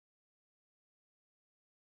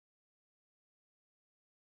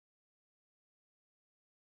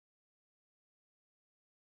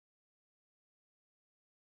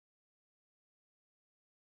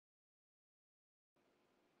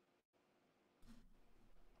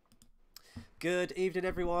Good evening,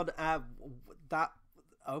 everyone. That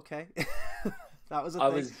okay. That was a I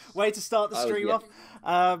thing. was, Way to start the I was, stream yeah.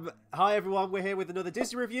 off. Hi, everyone. We're here with another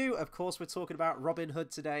Disney review. Of course, we're talking about Robin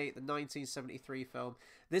Hood today, the 1973 film.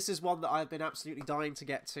 This is one that I've been absolutely dying to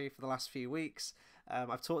get to for the last few weeks.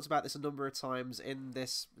 I've talked about this a number of times in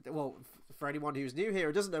this. Well, for anyone who's new here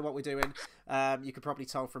and doesn't know what we're doing, you can probably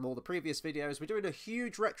tell from all the previous videos. We're doing a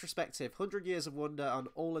huge retrospective, 100 Years of Wonder on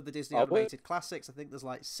all of the Disney Are we? animated classics. I think there's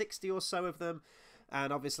like 60 or so of them.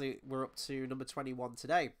 And obviously, we're up to number 21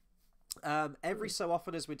 today. Every so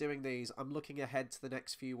often as we're doing these, I'm looking ahead to the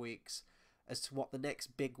next few weeks as to what the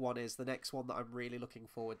next big one is, the next one that I'm really looking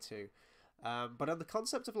forward to. But on the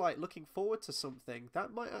concept of like looking forward to something,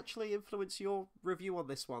 that might actually influence your review on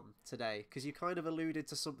this one today, because you kind of alluded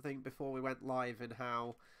to something before we went live and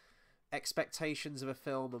how expectations of a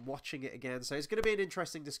film and watching it again. So it's going to be an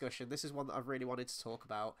interesting discussion. This is one that I've really wanted to talk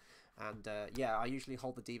about. And yeah, I usually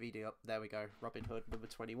hold the DVD up. There we go. Robin Hood, number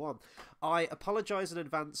 21. I apologise in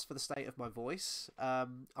advance for the state of my voice. I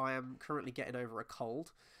am currently getting over a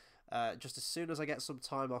cold. Just as soon as I get some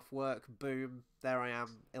time off work, boom, there I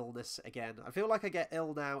am, illness again. I feel like I get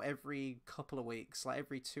ill now every couple of weeks, like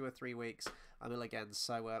every 2 or 3 weeks, I'm ill again.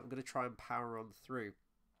 So I'm going to try and power on through.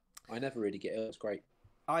 I never really get ill. It's great.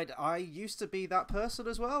 I used to be that person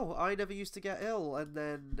as well. I never used to get ill, and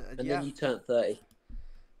then And yeah. then you turn 30.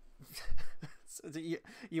 So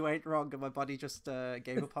you ain't wrong, and my body just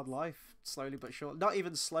gave up on life slowly but surely. Not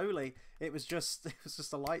even slowly. It was just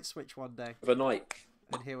a light switch one day, Overnight.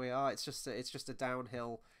 and here we are. It's just a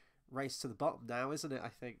downhill race to the bottom now, isn't it? I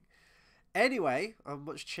think. Anyway, on a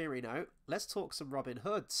much cheery note, let's talk some Robin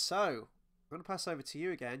Hood. So I'm going to pass over to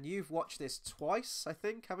you again. You've watched this twice, I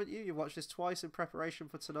think, haven't you? You've watched this twice in preparation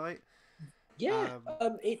for tonight. Yeah.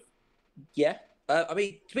 Yeah. I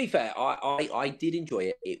mean, to be fair, I did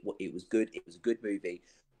enjoy it. It was good. It was a good movie,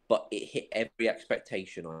 but it hit every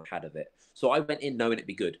expectation I had of it. So I went in knowing it'd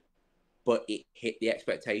be good, but it hit the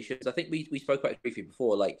expectations. I think we spoke about it briefly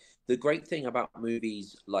before. Like, the great thing about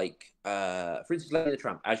movies like, for instance, Lady and the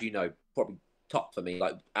Tramp, as you know, probably top for me.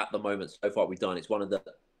 Like, at the moment so far we've done, it's one of the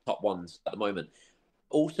top ones at the moment.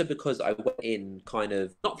 Also because I went in kind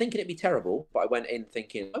of not thinking it'd be terrible, but I went in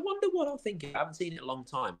thinking, I wonder what I'm thinking. I haven't seen it in a long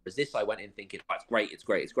time. Whereas this, I went in thinking, oh, it's great, it's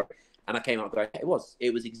great, it's great. And I came out going, it was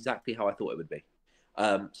exactly how I thought it would be.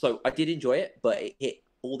 So I did enjoy it, but it hit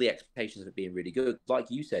all the expectations of it being really good. Like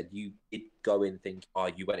you said, you did go in thinking, oh,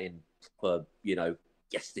 you went in for,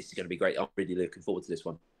 yes, this is going to be great. I'm really looking forward to this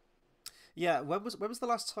one. Yeah, when was the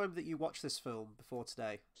last time that you watched this film before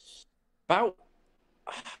today? About,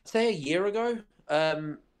 I'd say a year ago.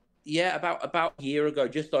 Yeah, about a year ago,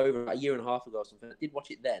 just over a year and a half ago or something. I did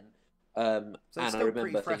watch it then. So it's And I still pretty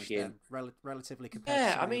remember fresh thinking, then, relatively compared to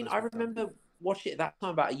yeah, some I of the mean, others I we've done. remember watching it that time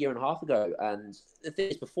about a year and a half ago. And the thing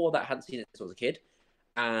is, before that, I hadn't seen it since I was a kid.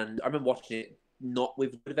 And I remember watching it not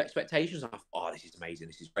with good expectations. I thought, oh, this is amazing,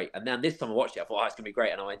 this is great. And then this time I watched it, I thought, oh, it's going to be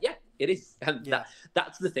great. And I went, yeah, it is. And Yeah.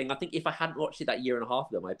 that's the thing. I think if I hadn't watched it that year and a half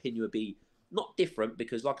ago, my opinion would be not different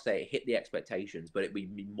because, like I say, it hit the expectations, but it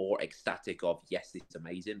would be more ecstatic of, yes, this is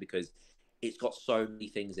amazing because it's got so many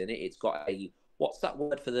things in it. It's got what's that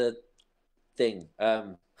word for the thing?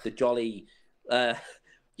 The jolly, when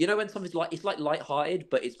something's like, it's like light-hearted,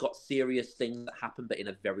 but it's got serious things that happen, but in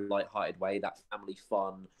a very light-hearted way. That family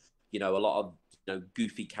fun, a lot of,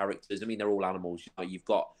 goofy characters. I mean, they're all animals. You've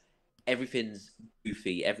got everything's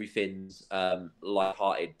goofy, everything's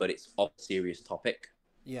light-hearted, but it's of a serious topic.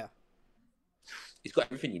 Yeah. It's got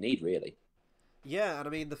everything you need, really. Yeah, and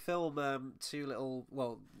I mean the film.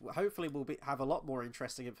 Hopefully we'll have a lot more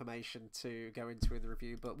interesting information to go into in the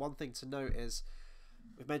review. But one thing to note is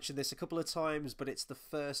we've mentioned this a couple of times, but it's the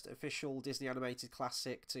first official Disney animated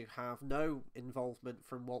classic to have no involvement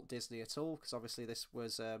from Walt Disney at all, because obviously this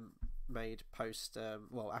was made post,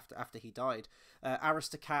 after he died.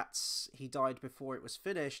 Aristocats, he died before it was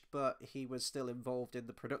finished, but he was still involved in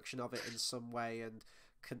the production of it in some way and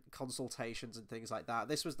consultations and things like that.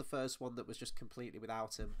 This was the first one that was just completely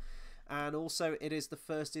without him. And also it is the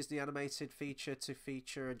first Disney animated feature to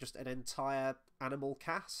feature just an entire animal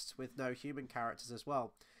cast with no human characters as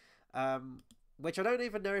well, which I don't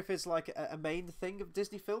even know if it's like a main thing of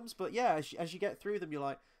Disney films, but yeah, as you get through them, you're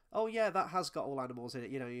like, oh yeah, that has got all animals in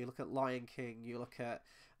it. You look at Lion King, you look at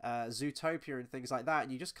Zootopia and things like that,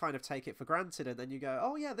 and you just kind of take it for granted, and then you go,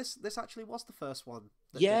 oh yeah, this actually was the first one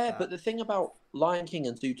that did Yeah, that. but the thing about Lion King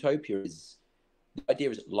and Zootopia is the idea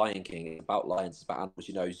is Lion King is about lions, it's about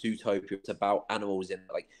animals. Zootopia, it's about animals, and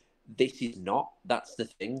like this is not. That's the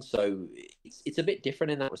thing. So it's a bit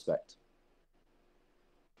different in that respect.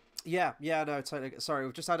 Yeah, no, totally. Sorry,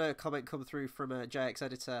 we've just had a comment come through from a JX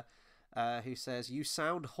Editor who says, "You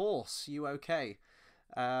sound hoarse. You okay?"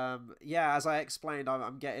 Yeah, as I explained,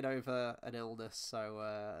 I'm getting over an illness,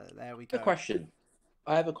 so there we A go. question.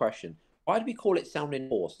 I have a question. Why do we call it sounding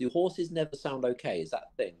hoarse? Do horses never sound okay? Is that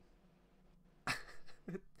a thing?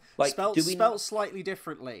 Like, spelt do we? spelt slightly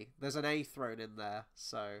differently. There's an A thrown in there,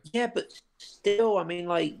 so Yeah, but still, I mean,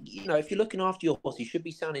 like, if you're looking after your horse, you should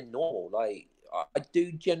be sounding normal. Like, I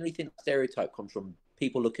do generally think that stereotype comes from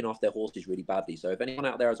people looking after their horses really badly. So if anyone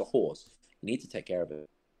out there has a horse, you need to take care of it,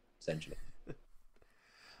 essentially.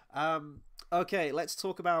 um, okay, let's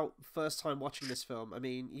talk about first time watching this film. I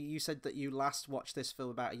mean, you said that you last watched this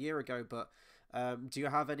film about a year ago, but do you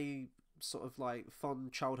have any sort of like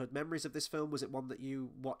fond childhood memories of this film? Was it one that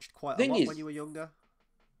you watched quite a Thing lot when you is, were younger?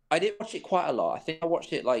 I did watch it quite a lot. I think I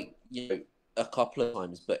watched it like a couple of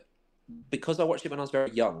times, but because I watched it when I was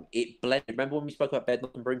very young, it blended. Remember when we spoke about Bed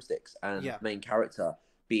Knobs and Broomsticks and the Yeah. main character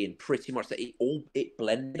being pretty much that it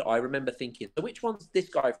blended. I remember thinking, so which one's this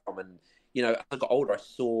guy from? And as I got older, I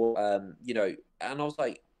saw and I was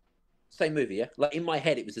like, same movie, yeah. Like in my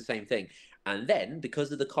head, it was the same thing. And then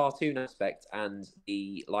because of the cartoon aspect and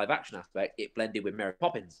the live action aspect, it blended with Mary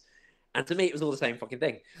Poppins. And to me, it was all the same fucking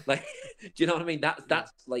thing. Like, do you know what I mean? Yeah.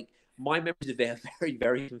 That's like my memories of it are very,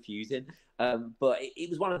 very confusing. But it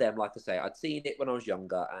was one of them. Like I say, I'd seen it when I was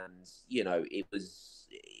younger, and it was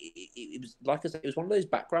like I say, it was one of those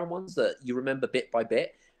background ones that you remember bit by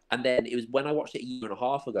bit. And then it was when I watched it a year and a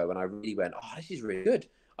half ago, when I really went, "Oh, this is really good."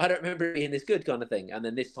 I don't remember it being this good, kind of thing. And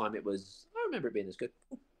then this time, I remember it being this good.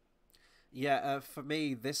 Yeah, for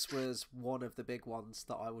me, this was one of the big ones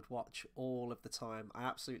that I would watch all of the time. I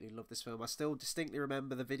absolutely love this film. I still distinctly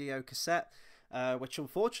remember the video cassette, which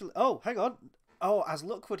unfortunately... Oh, hang on. Oh, as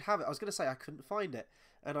luck would have it, I was going to say I couldn't find it.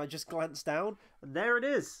 And I just glanced down, and there it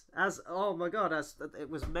is. Oh my god, as it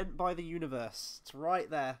was meant by the universe. It's right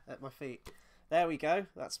there at my feet. There we go.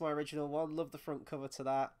 That's my original one. Love the front cover to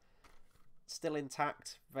that. Still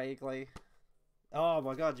intact, vaguely. Oh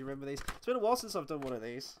my god, do you remember these? It's been a while since I've done one of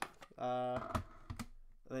these.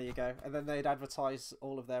 There you go. And then they'd advertise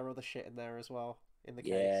all of their other shit in there as well, in the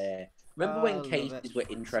case. Yeah. Remember when cases were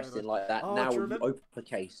interesting like that? Oh, now when you open the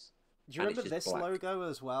case, do you remember this black. logo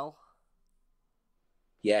as well?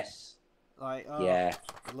 Yes. Like, oh, yeah.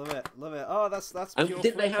 Love it, love it. Oh, that's and pure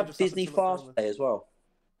didn't they fun. have Disney Fast Play as well?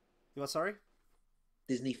 You what, sorry?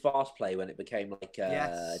 Disney Fast Play when it became like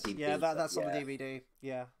yes. DVD. Yeah, that's on the DVD.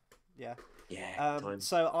 Yeah. Yeah.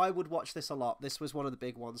 So I would watch this a lot. This was one of the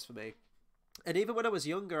big ones for me. And even when I was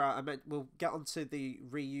younger, we'll get onto the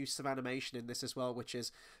reuse of animation in this as well, which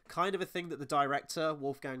is kind of a thing that the director,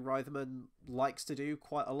 Wolfgang Reitherman, likes to do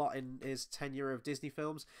quite a lot in his tenure of Disney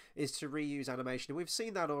films, is to reuse animation. And we've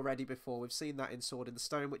seen that already before. We've seen that in Sword in the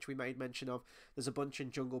Stone, which we made mention of. There's a bunch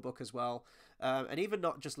in Jungle Book as well. And even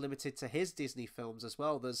not just limited to his Disney films as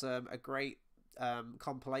well. There's a great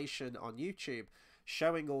compilation on YouTube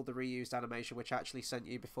showing all the reused animation, which I actually sent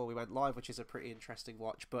you before we went live, which is a pretty interesting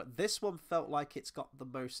watch. But this one felt like it's got the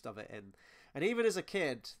most of it in. And even as a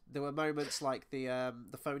kid, there were moments like the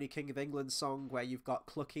phony King of England song where you've got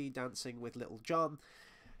Clucky dancing with Little John,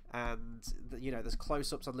 and there's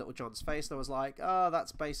close-ups on Little John's face, and I was like, oh,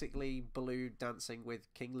 that's basically Baloo dancing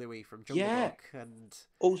with King Louis from Jungle Book. And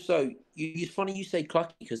also, it's funny you say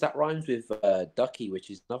Clucky, because that rhymes with Ducky,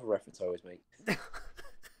 which is another reference I always make.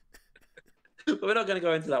 But we're not going to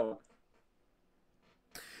go into that one.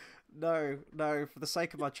 No, for the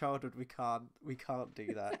sake of my childhood, we can't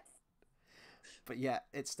do that. But yeah,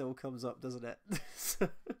 it still comes up, doesn't it?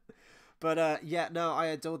 But yeah, no, I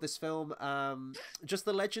adore this film. Just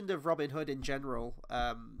the legend of Robin Hood in general.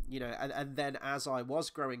 And then as I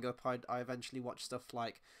was growing up, I eventually watched stuff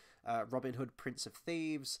like Robin Hood, Prince of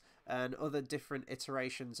Thieves, and other different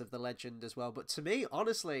iterations of the legend as well. But to me,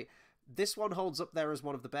 honestly, this one holds up there as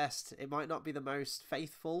one of the best. It might not be the most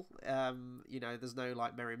faithful. There's no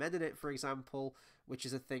like Merry Men in it, for example, which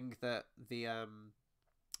is a thing that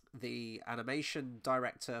the animation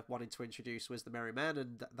director wanted to introduce was the Merry Men,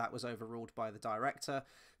 and that was overruled by the director,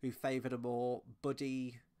 who favoured a more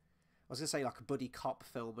buddy. I was gonna say like a buddy cop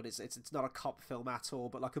film, but it's not a cop film at all,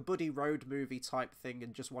 but like a buddy road movie type thing,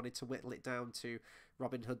 and just wanted to whittle it down to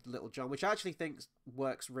Robin Hood, Little John, which I actually think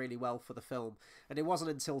works really well for the film. And it wasn't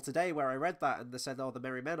until today where I read that and they said, oh, the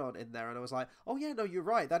Merry Men aren't in there, and I was like, oh yeah, no, you're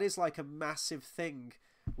right. That is like a massive thing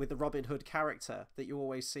with the Robin Hood character, that you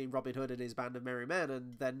always see Robin Hood and his band of merry men,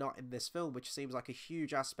 and they're not in this film, which seems like a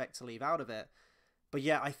huge aspect to leave out of it. But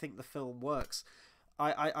yeah, I think the film works.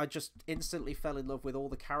 I just instantly fell in love with all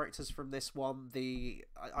the characters from this one.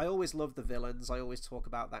 I always love the villains. I always talk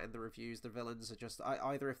about that in the reviews. The villains are just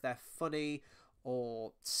either if they're funny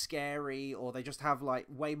or scary, or they just have like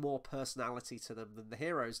way more personality to them than the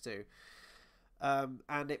heroes do.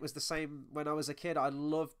 And it was the same when I was a kid. I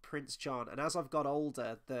loved Prince John, and as I've got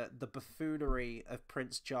older, the buffoonery of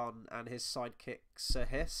Prince John and his sidekick Sir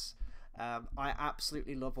Hiss, I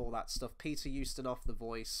absolutely love all that stuff. Peter Ustinov, the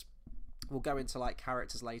voice. We'll go into like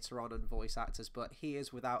characters later on and voice actors, but he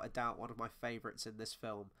is without a doubt one of my favourites in this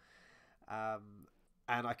film.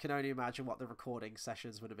 And I can only imagine what the recording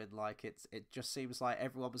sessions would have been like. It just seems like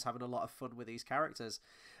everyone was having a lot of fun with these characters.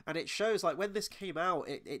 And it shows, like, when this came out,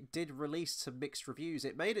 it did release to mixed reviews.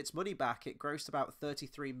 It made its money back. It grossed about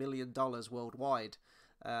 $33 million worldwide.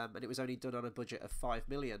 And it was only done on a budget of $5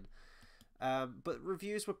 million. But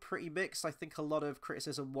reviews were pretty mixed. I think a lot of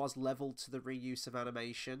criticism was leveled to the reuse of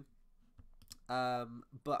animation.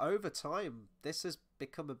 But over time, this has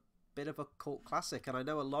become a bit of a cult classic, and I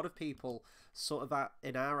know a lot of people sort of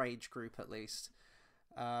in our age group at least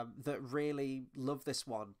that really love this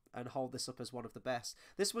one and hold this up as one of the best.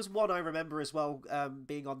 This was one I remember as well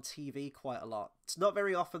being on TV quite a lot. It's not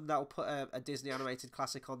very often they'll put a Disney animated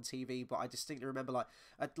classic on TV, but I distinctly remember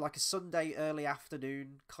like a Sunday early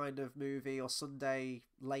afternoon kind of movie or Sunday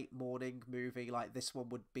late morning movie, like this one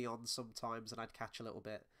would be on sometimes and I'd catch a little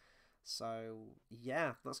bit. So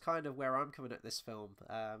yeah, that's kind of where I'm coming at this film.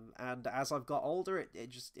 And as I've got older,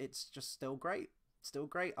 it's just still great.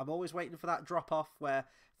 I'm always waiting for that drop off where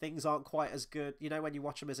things aren't quite as good. You know, when you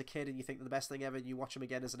watch them as a kid and you think they're the best thing ever, and you watch them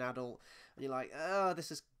again as an adult, and you're like, oh, this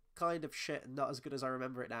is kind of shit and not as good as I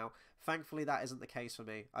remember it now. Thankfully, that isn't the case for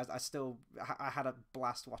me. I had a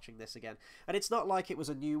blast watching this again, and it's not like it was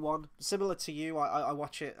a new one. Similar to you, I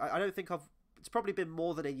watch it. I don't think it's probably been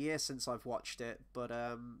more than a year since I've watched it, but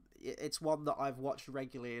it's one that I've watched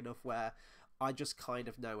regularly enough where I just kind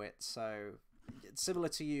of know it. So similar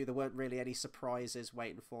to you, there weren't really any surprises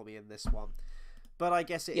waiting for me in this one. But I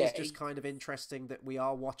guess it is just kind of interesting that we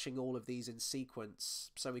are watching all of these in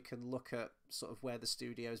sequence, so we can look at sort of where the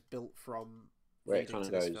studio's built from where it kind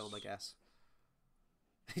of goes. This film, I guess.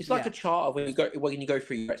 It's like a chart of when you go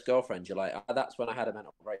through your ex-girlfriend, you're like, oh, that's when I had a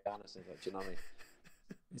mental breakdown or something. Do you know what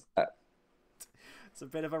I mean? It's a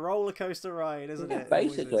bit of a roller coaster ride, isn't it?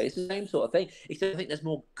 Basically, it's the same sort of thing. Except I think there's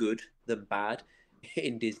more good than bad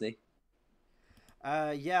in Disney.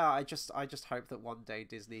 Yeah, I just hope that one day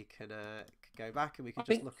Disney can go back and we can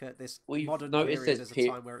just look at this modern period as a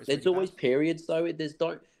time where it's there's really always bad. Periods though.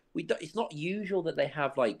 It's not usual that they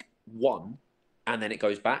have like one and then it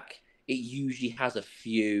goes back. It usually has a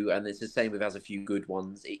few, and it's the same if it has a few good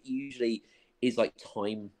ones. It usually is like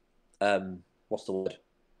time. What's the word?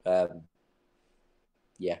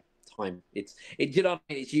 Yeah, time. You know what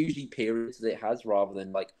I mean? It's usually periods that it has rather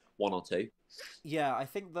than like one or two. Yeah, I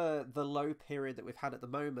think the low period that we've had at the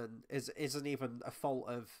moment isn't even a fault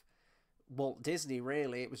of Walt Disney,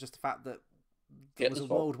 really. It was just the fact that there was a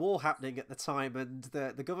world war happening at the time, and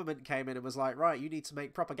the government came in and was like, right, you need to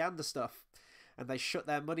make propaganda stuff. And they shut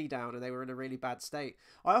their money down, and they were in a really bad state.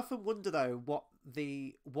 I often wonder, though, what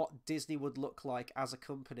Disney would look like as a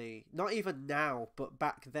company, not even now, but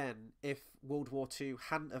back then, if World War II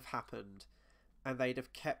hadn't have happened, and they'd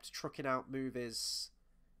have kept trucking out movies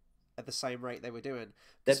at the same rate they were doing.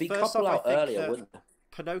 There'd be a couple out earlier, wouldn't there?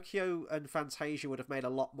 Pinocchio and Fantasia would have made a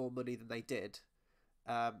lot more money than they did,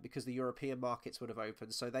 because the European markets would have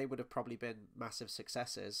opened, so they would have probably been massive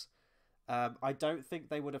successes. I don't think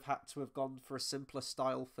they would have had to have gone for a simpler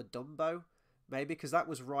style for Dumbo, maybe, because that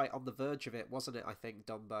was right on the verge of it, wasn't it? I think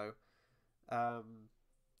Dumbo,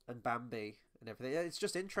 and Bambi and everything. It's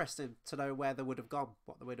just interesting to know where they would have gone,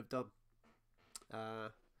 what they would have done.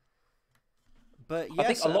 But yes, I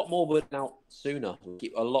think a lot more would have been out sooner.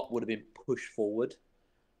 A lot would have been pushed forward.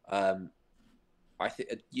 I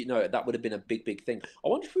think that would have been a big thing. I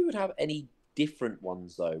wonder if we would have any different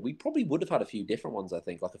ones though. We probably would have had a few different ones. I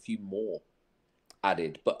think like a few more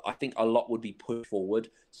added, but I think a lot would be pushed forward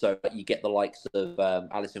so that you get the likes of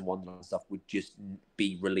Alice in Wonderland and stuff would just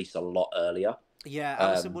be released a lot earlier. Yeah,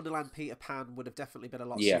 Alice in Wonderland, Peter Pan would have definitely been a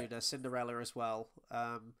lot sooner. Cinderella as well.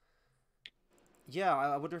 Yeah,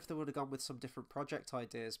 I wonder if they would have gone with some different project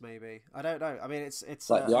ideas. Maybe, I don't know. I mean, it's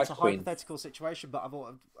like it's a hypothetical situation, but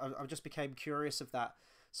I've just became curious of that.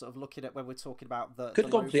 Sort of looking at when we're talking about the could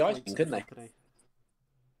have gone for the Ice Queen, couldn't they?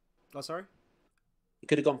 Oh, sorry. It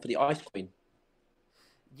could have gone for the Ice Queen.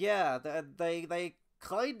 Yeah, they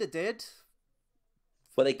kind of did.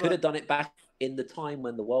 Well, they could have done it back in the time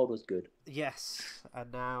when the world was good. Yes,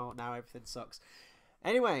 and now everything sucks.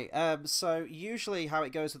 Anyway, so usually how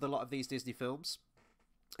it goes with a lot of these Disney films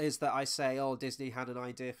is that I say, oh, Disney had an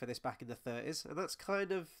idea for this back in the 30s, and that's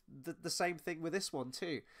kind of the same thing with this one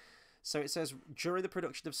too. So it says during the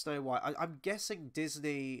production of Snow White, I'm guessing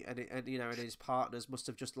Disney and you know and his partners must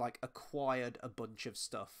have just like acquired a bunch of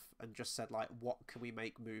stuff and just said like, what can we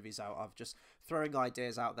make movies out of? Just throwing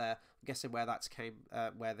ideas out there. I'm guessing where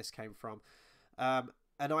where this came from.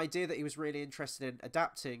 An idea that he was really interested in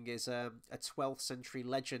adapting is a 12th century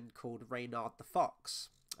legend called Reynard the Fox.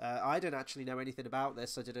 I didn't actually know anything about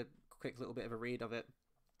this. I did a quick little bit of a read of it.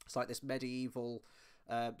 It's like this medieval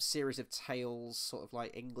series of tales, sort of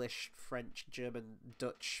like English, French, German,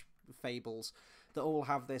 Dutch fables that all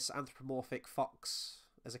have this anthropomorphic fox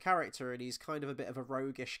as a character, and he's kind of a bit of a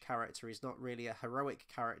roguish character. He's not really a heroic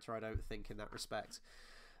character, I don't think, in that respect.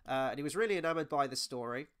 And he was really enamoured by the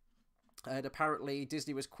story. And apparently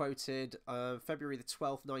Disney was quoted February the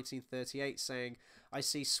 12th, 1938, saying, "I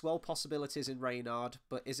see swell possibilities in Reynard,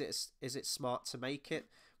 but is it smart to make it?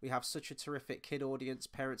 We have such a terrific kid audience,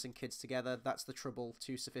 parents and kids together. That's the trouble,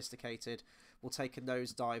 too sophisticated. We'll take a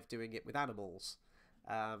nosedive doing it with animals."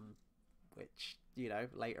 Which, you know,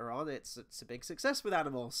 later on, it's a big success with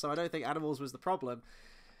animals. So I don't think animals was the problem.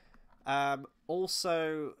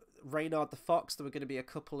 Also, Reynard the Fox, there were going to be a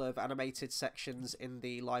couple of animated sections in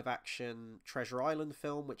the live-action Treasure Island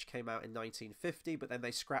film, which came out in 1950, but then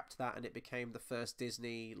they scrapped that and it became the first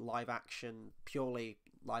Disney purely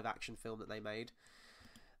live-action film that they made.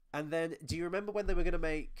 And then, do you remember when they were going to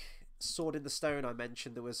make Sword in the Stone? I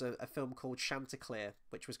mentioned there was a film called Chanticleer,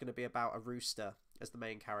 which was going to be about a rooster as the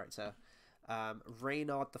main character.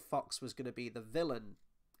 Reynard the Fox was going to be the villain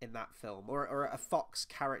in that film, or a fox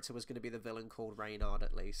character was going to be the villain called Reynard,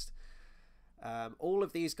 at least. All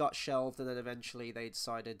of these got shelved, and then eventually they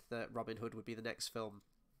decided that Robin Hood would be the next film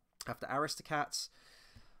after Aristocats.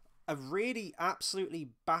 A really absolutely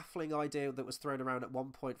baffling idea that was thrown around at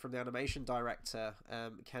one point from the animation director,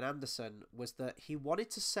 Ken Anderson, was that he wanted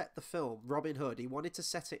to set the film, Robin Hood, he wanted to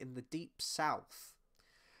set it in the Deep South,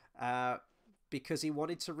 because he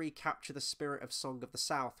wanted to recapture the spirit of Song of the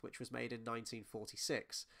South, which was made in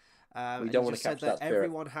 1946. We don't want to capture that spirit.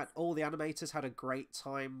 All the animators had a great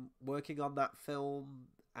time working on that film.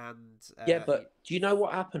 And yeah, but do you know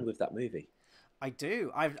what happened with that movie? I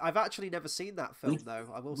do. I've actually never seen that film, though.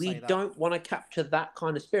 I will say that. We don't want to capture that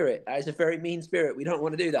kind of spirit. That is a very mean spirit. We don't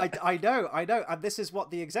want to do that. I know. And this is what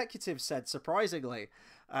the executives said, surprisingly.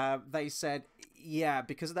 They said, yeah,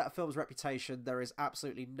 because of that film's reputation, there is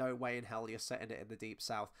absolutely no way in hell you're setting it in the Deep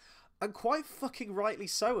South. And quite fucking rightly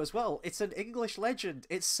so as well. It's an English legend.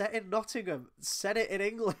 It's set in Nottingham. Set it in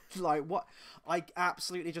England. Like, what? I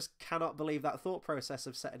absolutely just cannot believe that thought process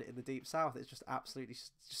of setting it in the Deep South. It's just absolutely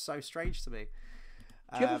just so strange to me.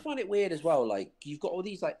 Do you ever find it weird as well? Like, you've got all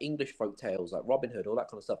these like English folk tales, like Robin Hood, all that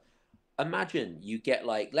kind of stuff. Imagine you get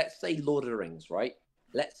like, let's say Lord of the Rings, right?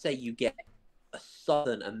 Let's say you get a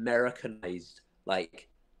Southern Americanized, like,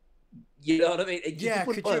 you know what I mean? Yeah,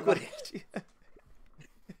 could you imagine?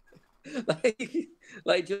 like,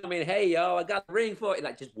 do you know what I mean? Hey, yo, I got the ring for it.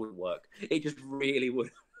 That just wouldn't work. It just really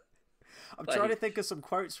would. I'm trying to think of some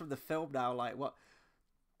quotes from the film now. Like, what?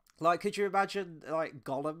 Like, could you imagine, like,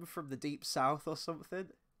 Gollum from the Deep South or something?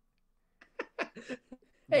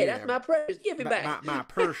 Hey, that's my precious. Give it back. My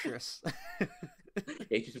precious.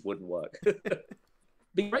 It just wouldn't work.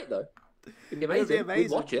 Be great, though. It'd be amazing.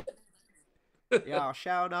 We'd watch it. Y'all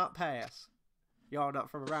shall not pass. You're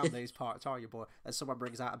not from around these parts, are you, boy? And someone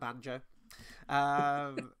brings out a banjo.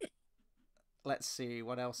 Let's see,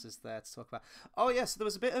 what else is there to talk about? Oh, yes, yeah, so there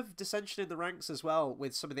was a bit of dissension in the ranks as well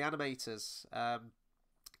with some of the animators.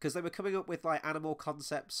 Because they were coming up with like animal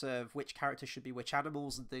concepts of which characters should be which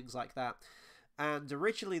animals and things like that. And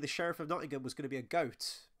originally the Sheriff of Nottingham was going to be a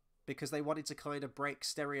goat, because they wanted to kind of break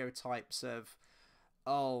stereotypes of,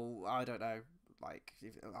 oh, I don't know, like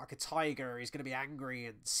a tiger is going to be angry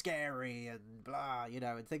and scary and blah, you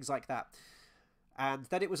know, and things like that. And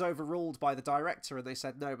then it was overruled by the director, and they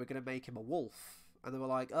said, no, we're going to make him a wolf. And they were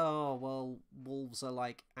like, oh, well, wolves are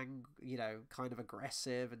like, you know, kind of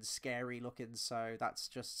aggressive and scary looking. So that's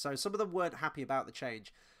just, so some of them weren't happy about the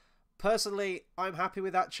change. Personally, I'm happy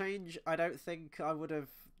with that change. I don't think I would have,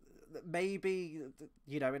 maybe,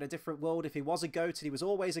 you know, in a different world, if he was a goat and he was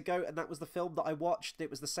always a goat and that was the film that I watched,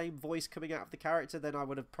 it was the same voice coming out of the character, then I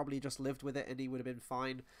would have probably just lived with it and he would have been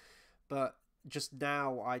fine. But just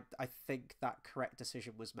now, I think that correct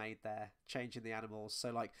decision was made there, changing the animals.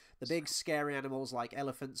 So, like, the big scary animals like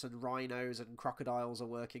elephants and rhinos and crocodiles are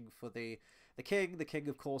working for the king. The king,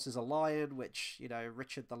 of course, is a lion, which, you know,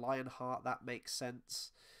 Richard the Lionheart, that makes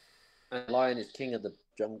sense. And lion is king of the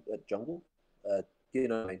jungle? You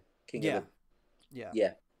know what I mean? King of the...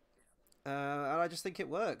 Yeah. And I just think it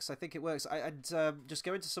works. I think it works. And just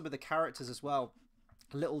go into some of the characters as well.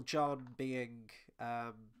 Little John being...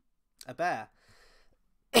 a bear.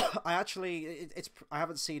 I actually, I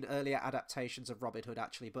haven't seen earlier adaptations of Robin Hood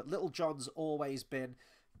actually, but Little John's always been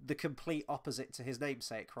the complete opposite to his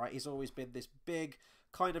namesake, right? He's always been this big,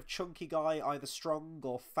 kind of chunky guy, either strong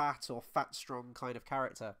or fat strong kind of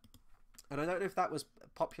character. And I don't know if that was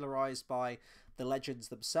popularized by the legends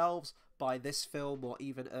themselves, by this film, or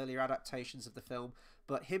even earlier adaptations of the film,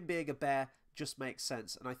 but him being a bear just makes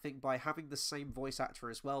sense. And I think by having the same voice actor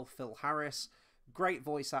as well, Phil Harris, great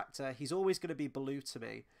voice actor, he's always going to be Baloo to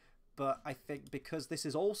me. But I think because this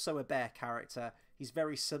is also a bear character, he's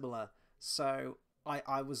very similar. So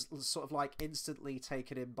I was sort of like instantly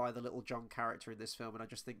taken in by the Little John character in this film, and I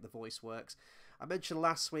just think the voice works. I mentioned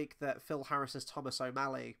last week that Phil Harris as Thomas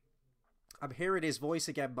O'Malley. I'm hearing his voice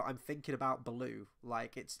again, but I'm thinking about Baloo.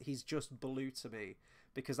 Like he's just Baloo to me,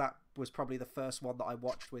 because that was probably the first one that I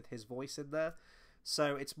watched with his voice in there.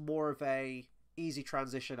 So it's more of a easy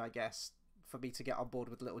transition, I guess, for me to get on board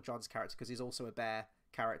with Little John's character, because he's also a bear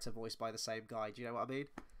character voiced by the same guy. Do you know what I mean?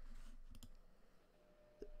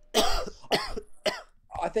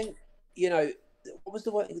 I think, you know, what was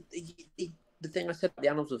the one, the thing I said about the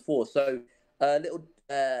animals before? So, little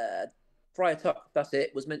Friar Tuck, that's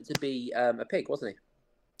it, was meant to be a pig, wasn't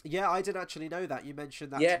he? Yeah, I didn't actually know that. You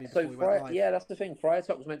mentioned that Yeah, to me so before we went live. yeah, that's the thing. Friar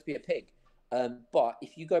Tuck was meant to be a pig. But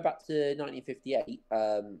if you go back to 1958,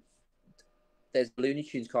 there's a Looney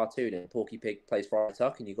Tunes cartoon and Porky Pig plays Friar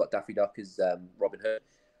Tuck, and you've got Daffy Duck as Robin Hood.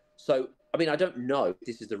 So, I mean, I don't know if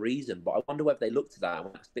this is the reason, but I wonder whether they looked at that and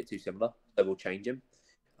went, it's a bit too similar, so we'll change him.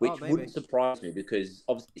 Which wouldn't surprise me, because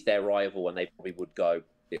obviously it's their rival and they probably would go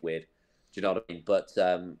a bit weird. Do you know what I mean? But,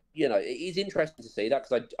 you know, it is interesting to see that,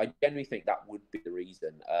 because I genuinely think that would be the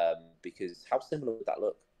reason, because how similar would that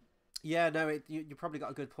look? Yeah, no, you probably got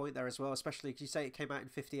a good point there as well, especially because you say it came out in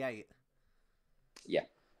 58. Yeah.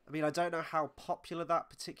 I mean, I don't know how popular that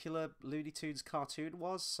particular Looney Tunes cartoon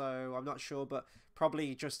was, so I'm not sure, but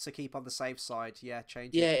probably just to keep on the safe side, yeah,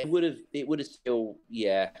 change it. Yeah, it would have still,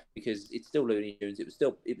 yeah, because it's still Looney Tunes. It was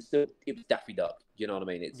Daffy Duck. You know what I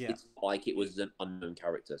mean? It's like it was an unknown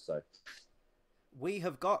character. So we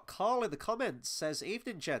have got Carl in the comments, says,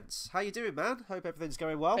 "Evening, gents. How you doing, man? Hope everything's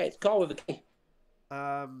going well." Hey, it's Carl with a K.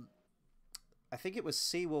 I think it was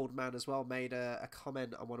SeaWorld Man as well made a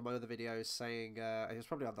comment on one of my other videos saying, it was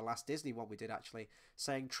probably on the last Disney one we did actually,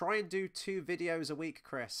 saying, try and do 2 videos a week,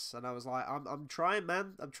 Chris. And I was like, I'm trying,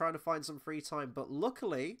 man. I'm trying to find some free time. But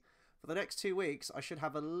luckily, for the next 2 weeks, I should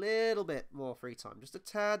have a little bit more free time. Just a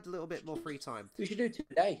tad little bit more free time. We should do 2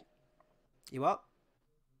 a day. You what?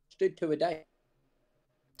 Should do 2 a day.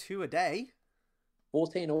 2 a day?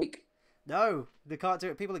 14 a week. No, they can't do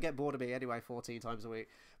it. People that get bored of me anyway 14 times a week.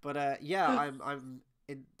 But yeah, I'm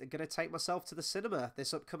gonna take myself to the cinema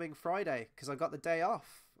this upcoming Friday because I got the day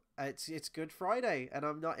off. It's Good Friday and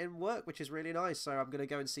I'm not in work, which is really nice. So I'm gonna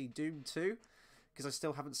go and see Doom 2 because I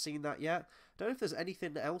still haven't seen that yet. Don't know if there's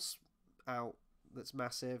anything else out that's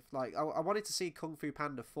massive. Like I wanted to see Kung Fu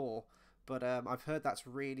Panda 4, but I've heard that's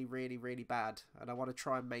really, really, really bad, and I want to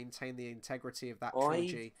try and maintain the integrity of that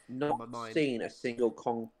trilogy in my mind. I've not seen a single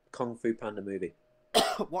Kung Fu Panda movie.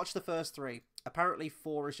 Watch the first 3. Apparently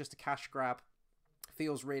 4 is just a cash grab.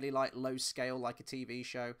 Feels really like low scale, like a TV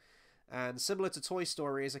show. And similar to Toy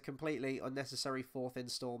Story, is a completely unnecessary 4th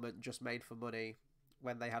installment just made for money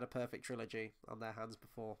when they had a perfect trilogy on their hands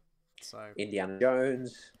before. So Indiana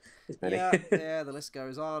Jones. Yeah, the list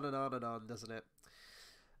goes on and on and on, doesn't it?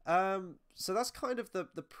 So that's kind of the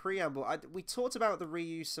preamble. We talked about the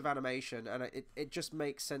reuse of animation, and it just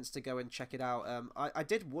makes sense to go and check it out. I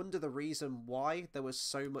did wonder the reason why there was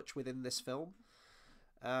so much within this film.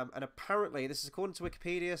 And apparently, this is according to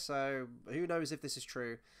Wikipedia, so who knows if this is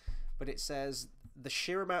true, but it says the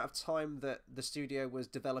sheer amount of time that the studio was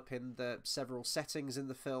developing the several settings in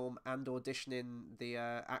the film and auditioning the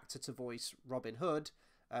actor to voice Robin Hood,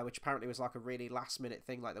 which apparently was like a really last-minute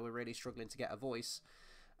thing, like they were really struggling to get a voice.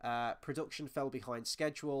 Production fell behind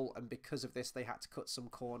schedule, and because of this they had to cut some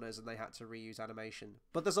corners and they had to reuse animation.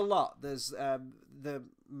 But there's a lot. There's the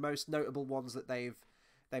most notable ones that they've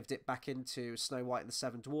dipped back into Snow White and the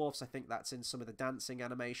Seven Dwarfs. I think that's in some of the dancing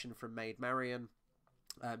animation from Maid Marian.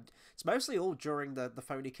 It's mostly all during the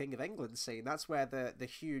Phony King of England scene. That's where the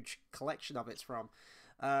huge collection of it's from.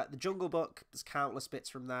 The Jungle Book, there's countless bits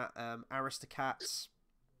from that. Aristocats.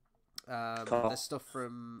 There's stuff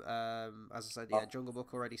from, as I said, yeah, Jungle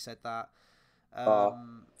Book, already said that. I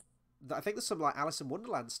think there's some like Alice in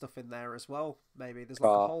Wonderland stuff in there as well. Maybe there's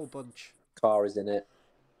like a whole bunch. Car is in it.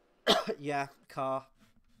 Yeah, Car.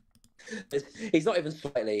 He's not even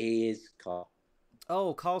slightly. He is Car.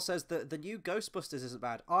 Oh, Carl says that the new Ghostbusters isn't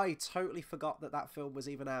bad. I totally forgot that film was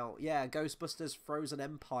even out. Yeah, Ghostbusters Frozen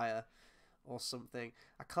Empire or something.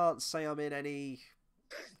 I can't say I'm in any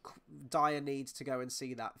dire need to go and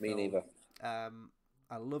see that Me film. neither.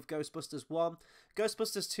 I love Ghostbusters 1.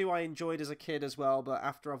 Ghostbusters 2 I enjoyed as a kid as well, but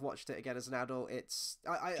after I've watched it again as an adult,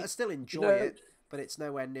 I still enjoy it, but it's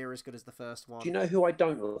nowhere near as good as the first one. Do you know who I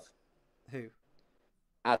don't love? Who?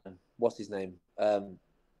 Adam. What's his name?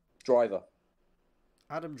 Driver.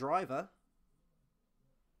 Adam Driver?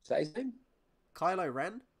 Is that his name? Kylo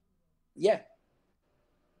Ren? Yeah.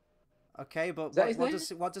 Okay, but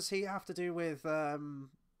what does he have to do with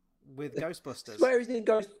Ghostbusters? Where is he in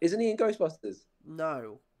Isn't he in Ghostbusters?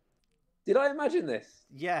 No. Did I imagine this?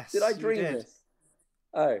 Yes. Did I dream this?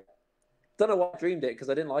 Oh. Don't know why I dreamed it, because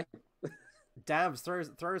I didn't like him. Damn,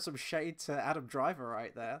 throw some shade to Adam Driver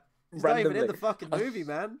right there. He's not even in the fucking movie,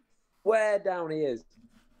 man. Swear down he is.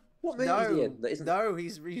 What movie is he in? No,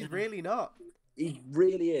 he's really not. He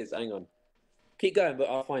really is. Hang on. Keep going, but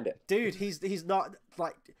I'll find it. Dude, he's not,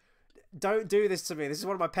 like... Don't do this to me. This is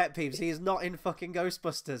one of my pet peeves. He is not in fucking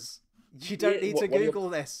Ghostbusters. You don't need to Google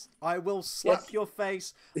this. I will slap your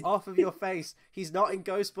face off of your face. He's not in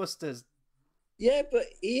Ghostbusters. Yeah, but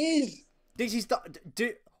he is. Dude, he's not...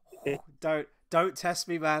 Don't test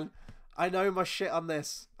me, man. I know my shit on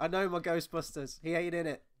this. I know my Ghostbusters. He ain't in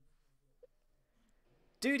it.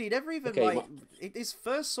 Dude, he never even, his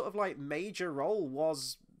first sort of, like, major role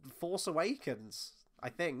was Force Awakens, I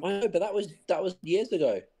think. I know, but that was years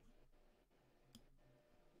ago.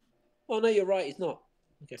 Oh, no, you're right. It's not.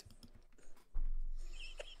 Okay.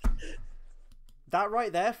 That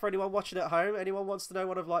right there, for anyone watching at home, anyone wants to know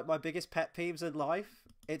one of, like, my biggest pet peeves in life,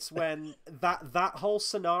 it's when that whole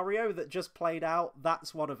scenario that just played out,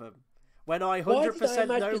 that's one of them. When I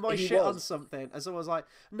 100% know my shit on something, and someone's like,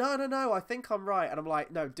 no, I think I'm right. And I'm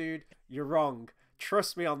like, no, dude, you're wrong.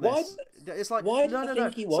 Trust me on this. It's like, no.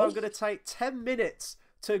 So I'm going to take 10 minutes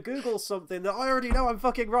to Google something that I already know I'm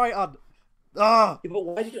fucking right on. Ah! Yeah, but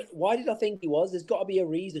why did I think he was? There's got to be a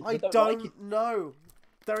reason. I don't know.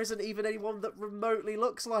 There isn't even anyone that remotely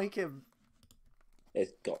looks like him.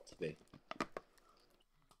 It's got to be.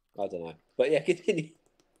 I don't know. But yeah, continue.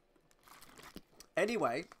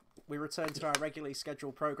 Anyway, we return to our regularly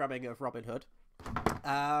scheduled programming of Robin Hood.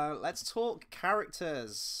 Let's talk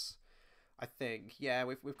characters. I think, yeah,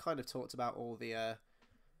 we've kind of talked about all the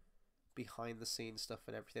behind the scenes stuff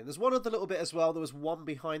and everything. There's one other little bit as well. There was one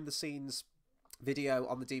behind the scenes video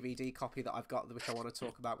on the DVD copy that I've got, which I want to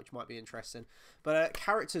talk about, which might be interesting. But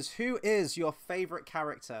characters, who is your favourite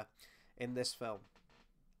character in this film?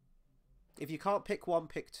 If you can't pick one,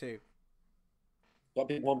 pick two. Got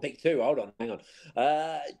to pick one, pick two. Hold on, hang on.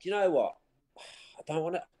 Do you know what? I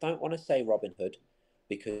don't want to say Robin Hood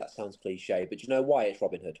because that sounds cliche. But do you know why it's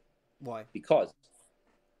Robin Hood? Why? Because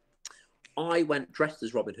I went dressed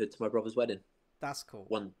as Robin Hood to my brother's wedding. That's cool.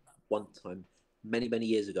 One time, many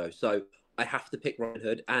years ago. So I have to pick Robin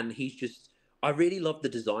Hood, and he's just. I really love the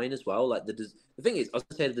design as well. Like the thing is, I was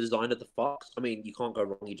going to say the design of the fox. I mean, you can't go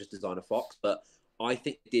wrong. You just design a fox, but I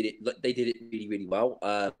think they did it really well.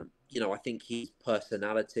 You know, I think his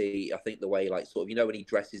personality. I think the way, like, sort of, you know, when he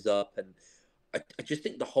dresses up, and I just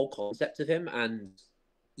think the whole concept of him. And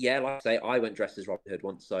yeah, like I say, I went dressed as Robin Hood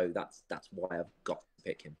once, so that's why I've got to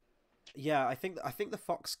pick him. Yeah, I think the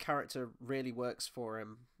fox character really works for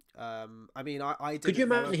him. I mean, I did. Could you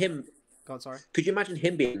imagine him? Go on, sorry. Could you imagine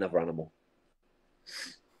him being another animal?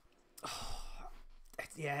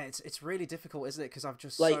 Yeah, it's really difficult, isn't it? Because I've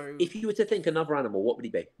just like, if you were to think another animal, what would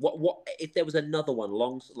he be? What if there was another one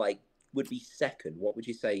would be second? What would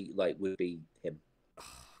you say would be him?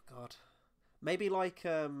 Oh God, maybe like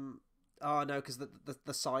oh no, because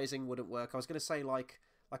the sizing wouldn't work. I was gonna say like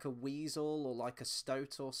a weasel or like a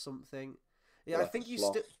stoat or something. Yeah, like I think you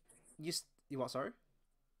what? Sorry.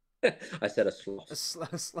 I said a sloth.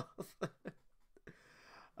 A sloth.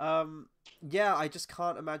 Yeah, I just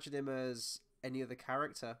can't imagine him as any other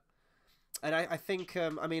character. And I think,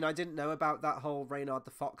 I mean, I didn't know about that whole Reynard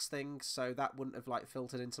the Fox thing, so that wouldn't have,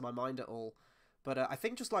 filtered into my mind at all. But I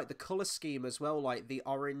think just, the colour scheme as well, the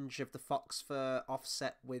orange of the fox fur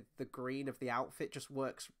offset with the green of the outfit just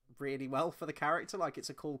works really well for the character. It's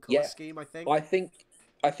a cool colour scheme, I think.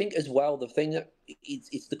 I think as well, the thing that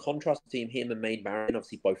it's the contrast between him and Maid Marian,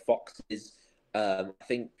 obviously both foxes. I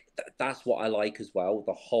think that's what I like as well.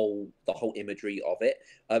 The whole imagery of it.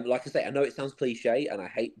 Like I say, I know it sounds cliche, and I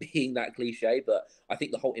hate being that cliche, but I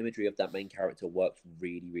think the whole imagery of that main character works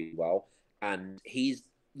really well. And he's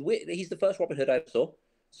the first Robin Hood I ever saw.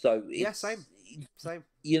 So yeah, same.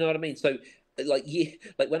 You know what I mean? So like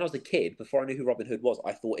when I was a kid, before I knew who Robin Hood was,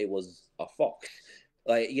 I thought it was a fox.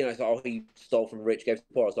 Like, you know, it's like, oh, he stole from the rich, gave to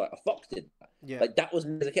the poor. I was like, a fox did that. Yeah. Like, that was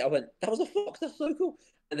me as a kid. I went, that was a fox. That's so cool.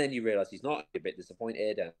 And then you realise he's not. You're a bit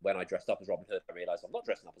disappointed. And when I dressed up as Robin Hood, I realised I'm not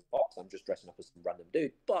dressing up as a fox. I'm just dressing up as some random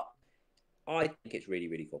dude. But I think it's really,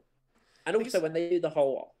 really cool. And also, when they do the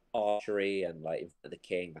whole archery and, like, in front of the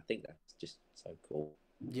king, I think that's just so cool.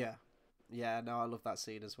 Yeah. Yeah, no, I love that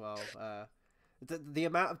scene as well. The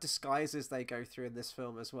amount of disguises they go through in this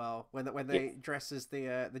film as well. When they dress as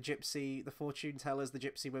the gypsy, the fortune tellers, the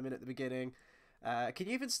gypsy women at the beginning. Can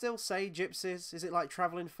you even still say gypsies? Is it like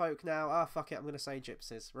travelling folk now? Ah, fuck it, I'm going to say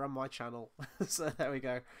gypsies. We're on my channel. So there we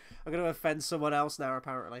go. I'm going to offend someone else now,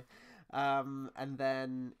 apparently. And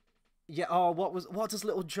then, yeah, oh, what does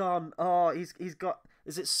Little John, oh, he's got,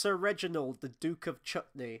 is it Sir Reginald, the Duke of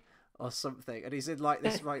Chutney or something? And he's in like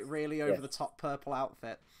this like really over-the-top purple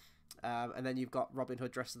outfit. And then you've got Robin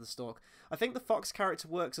Hood dressed as the stork. I think the fox character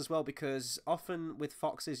works as well because often with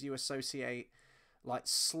foxes you associate like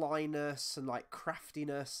slyness and like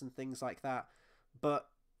craftiness and things like that. But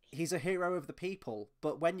he's a hero of the people.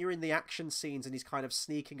 But when you're in the action scenes and he's kind of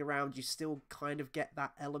sneaking around, you still kind of get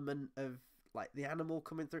that element of like the animal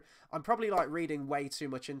coming through. I'm probably like reading way too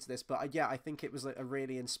much into this, but yeah, I think it was a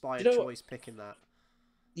really inspired choice picking that.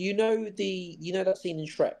 You know that scene in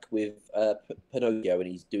Shrek with Pinocchio and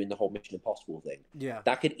he's doing the whole Mission Impossible thing? Yeah.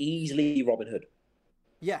 That could easily be Robin Hood.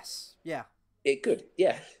 Yes, yeah. It could,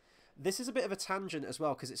 yeah. This is a bit of a tangent as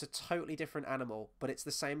well because it's a totally different animal, but it's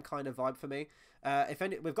the same kind of vibe for me.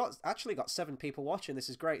 We've actually got 7 people watching. This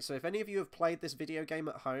is great. So if any of you have played this video game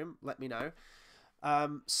at home, let me know.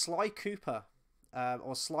 Sly Cooper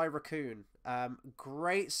or Sly Raccoon.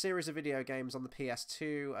 Great series of video games on the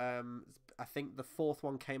PS2. I think the 4th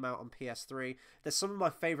one came out on PS3. They're some of my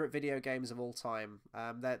favourite video games of all time.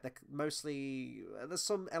 They're mostly... There's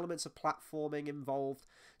some elements of platforming involved.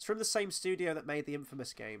 It's from the same studio that made the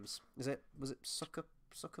infamous games. Was it Sucker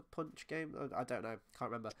Punch game? I don't know. Can't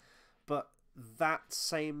remember. But that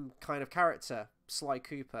same kind of character, Sly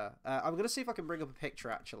Cooper. I'm going to see if I can bring up a picture,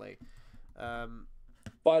 actually.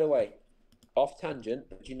 By the way, off tangent,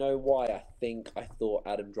 do you know why I thought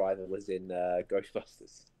Adam Driver was in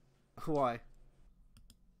Ghostbusters? Why?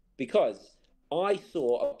 Because I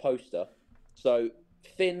saw a poster. So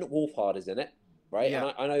Finn Wolfhard is in it, right?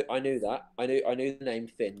 Yeah. And I knew that. I knew the name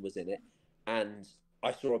Finn was in it, and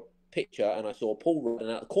I saw a picture and I saw Paul Rudd, and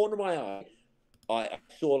out the corner of my eye, I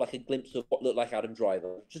saw like a glimpse of what looked like Adam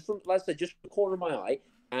Driver, just from, like I said, just from the corner of my eye.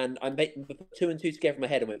 And I made 2 and 2 together in my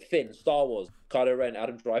head and went, Finn, Star Wars, Kylo Ren,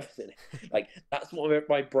 Adam Driver's in it. Like, that's what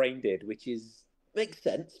my brain did, which makes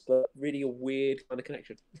sense, but really a weird kind of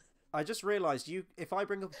connection. I just realised if I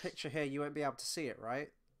bring up a picture here, you won't be able to see it, right?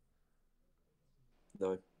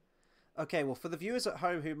 No. Okay, well, for the viewers at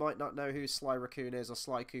home who might not know who Sly Raccoon is or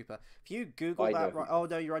Sly Cooper, if you Google that, right? Oh,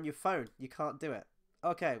 no, you're on your phone. You can't do it.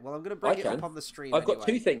 Okay, well, I'm going to bring it up on the stream. I've got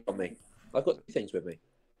 2 things on me. I've got 2 things with me.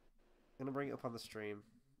 I'm going to bring it up on the stream.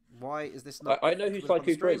 Why is this not... I know who Sly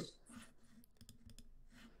Cooper is.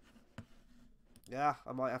 Yeah,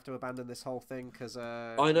 I might have to abandon this whole thing because...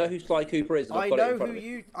 I know who Sly Cooper is. I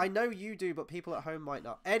know you do, but people at home might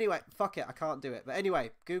not. Anyway, fuck it, I can't do it. But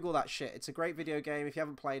anyway, Google that shit. It's a great video game. If you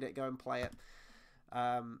haven't played it, go and play it.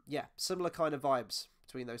 Yeah, similar kind of vibes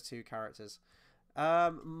between those 2 characters.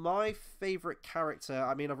 My favourite character,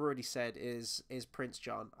 I mean, I've already said, is Prince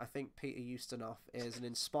John. I think Peter Ustinov is an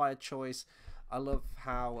inspired choice. I love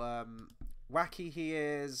how wacky he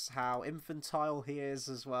is, how infantile he is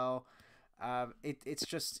as well. It's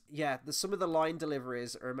just, yeah, some of the line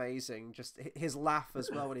deliveries are amazing. Just his laugh as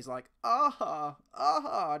well when he's like, aha,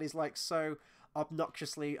 aha, and he's like so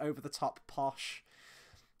obnoxiously over the top posh.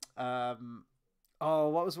 I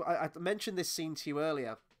mentioned this scene to you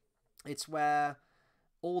earlier. It's where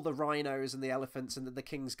all the rhinos and the elephants and the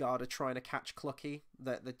King's Guard are trying to catch Clucky,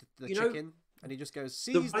 the chicken. And he just goes,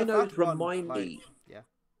 seize the rhinos remind me. Yeah.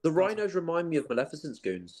 The rhinos remind me of Maleficent's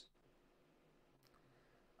goons.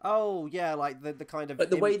 Oh, yeah, like the kind of...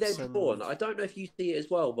 Like the way they're drawn. I don't know if you see it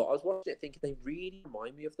as well, but I was watching it thinking they really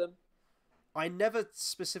remind me of them. I never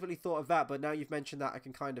specifically thought of that, but now you've mentioned that, I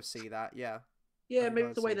can kind of see that, yeah. Yeah,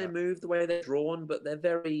 maybe the way they move, the way they're drawn, but they're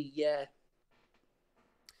very, yeah...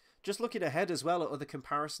 Just looking ahead as well at other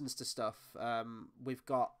comparisons to stuff, we've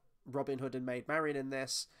got Robin Hood and Maid Marian in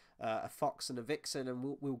this, a fox and a vixen, and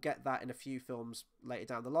we'll get that in a few films later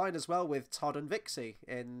down the line as well with Todd and Vixie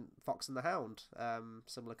in Fox and the Hound,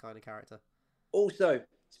 similar kind of character. Also,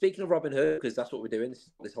 speaking of Robin Hood, because that's what we're doing,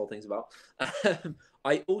 this whole thing's about,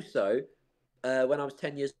 I also, when I was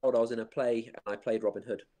 10 years old, I was in a play and I played Robin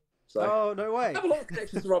Hood. So oh, no way. I have a lot of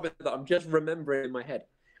connections to Robin Hood that I'm just remembering in my head.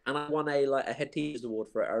 and I won a head teacher's award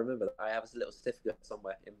for it. I remember that. I have a little certificate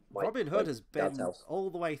somewhere in my Robin Hood has dad's been house. all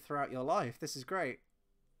the way throughout your life. This is great.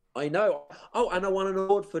 I know. Oh, and I won an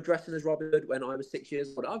award for dressing as Robin Hood when I was 6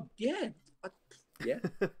 years old. Oh, yeah. Yeah.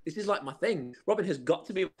 This is like my thing. Robin has got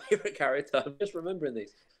to be my favorite character. I'm just remembering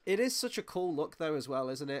these. It is such a cool look though as well,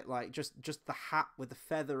 isn't it? Like just the hat with the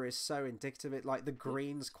feather is so indicative. It like the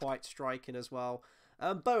green's quite striking as well.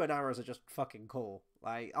 Bow and arrows are just fucking cool.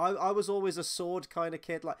 Like I was always a sword kind of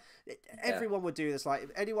kid. Like everyone would do this. Like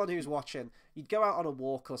anyone who's watching, you'd go out on a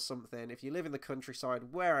walk or something. If you live in the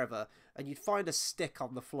countryside, wherever, and you'd find a stick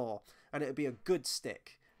on the floor, and it'd be a good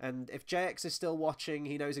stick. And if JX is still watching,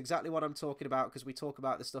 he knows exactly what I'm talking about because we talk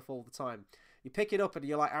about this stuff all the time. You pick it up and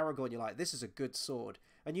you're like Aragorn. You're like, this is a good sword.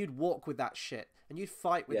 And you'd walk with that shit, and you'd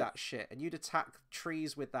fight with that shit, and you'd attack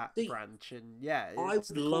trees with that branch, and yeah, I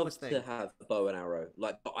would love to have a bow and arrow,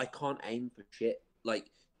 like, but I can't aim for shit.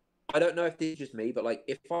 Like, I don't know if this is just me, but like,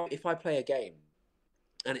 if I play a game,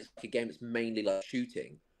 and it's like a game that's mainly like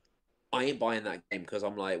shooting, I ain't buying that game because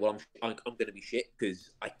I'm like, well, I'm going to be shit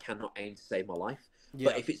because I cannot aim to save my life. Yeah.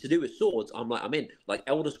 But if it's to do with swords, I'm like, I'm in. Like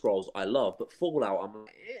Elder Scrolls, I love, but Fallout, I'm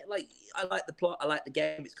like, I like the plot, I like the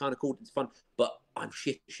game, it's kind of cool, it's fun, but I'm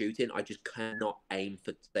shit at shooting. I just cannot aim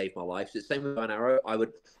to save my life. So it's the same with bow and arrow.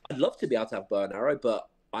 I'd love to be able to have bow and arrow, but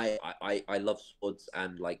I love swords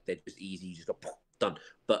and like they're just easy. You just go done.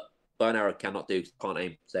 But bow and arrow can't aim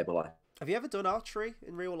to save my life. Have you ever done archery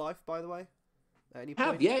in real life, by the way? At any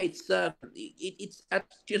point? Yeah, it's do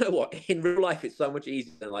you know what? In real life, it's so much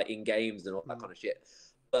easier than like in games and all that kind of shit.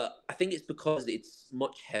 But I think it's because it's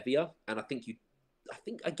much heavier, and I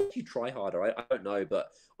guess you try harder. I don't know,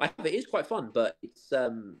 but it is quite fun. But it's I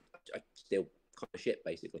still kind of shit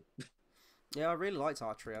basically. Yeah, I really liked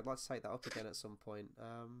archery. I'd like to take that up again at some point.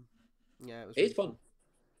 Yeah, it is fun.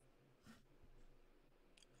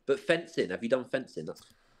 But fencing, have you done fencing?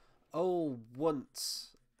 Oh, once.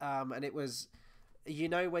 And it was, you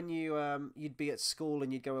know, when you'd be at school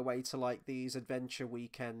and you'd go away to like these adventure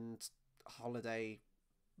weekend holiday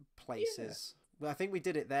places. Yeah. Well, I think we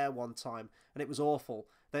did it there one time, and it was awful.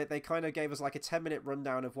 They kind of gave us like a 10-minute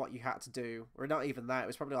rundown of what you had to do, or not even that. It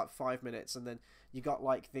was probably like 5 minutes, and then you got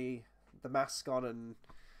like the mask on and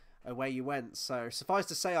away you went. So suffice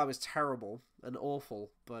to say, I was terrible and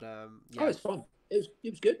awful. But yeah. Oh, it's fun. It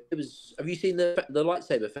was good. It was. Have you seen the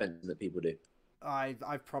lightsaber fencing that people do?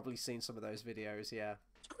 I've probably seen some of those videos. Yeah,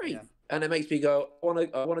 it's great, and it makes me go, I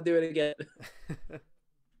want to do it again.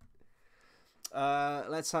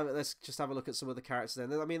 Let's just have a look at some of the characters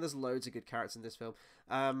then. I mean, there's loads of good characters in this film.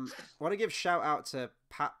 I want to give a shout out to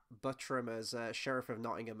Pat Buttram as Sheriff of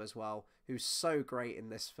Nottingham as well, who's so great in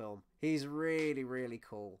this film. He's really, really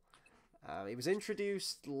cool. He was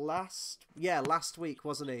introduced last week,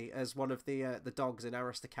 wasn't he, as one of the dogs in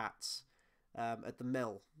Aristocats at the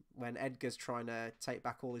mill when Edgar's trying to take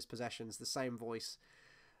back all his possessions. The same voice.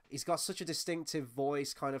 He's got such a distinctive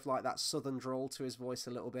voice, kind of like that southern drawl to his voice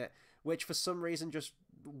a little bit, which for some reason just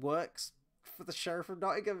works for the Sheriff of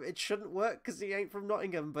Nottingham. It shouldn't work because he ain't from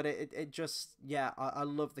Nottingham, but it just, yeah, I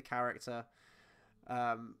love the character.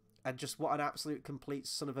 And just what an absolute complete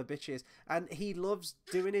son of a bitch he is. And he loves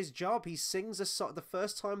doing his job. He sings a song. The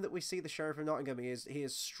first time that we see the Sheriff of Nottingham, he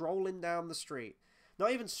is strolling down the street.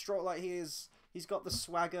 Not even stroll, like he's got the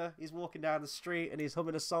swagger. He's walking down the street and he's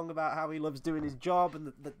humming a song about how he loves doing his job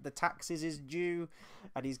and the taxes is due,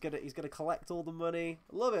 and he's gonna collect all the money.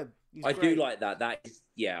 Love him. I do like that. I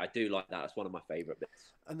do like that. It's one of my favourite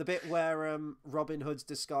bits. And the bit where Robin Hood's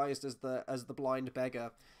disguised as the blind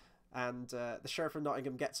beggar, and the Sheriff of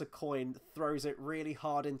Nottingham gets a coin, throws it really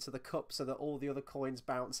hard into the cup so that all the other coins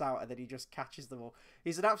bounce out, and then he just catches them all.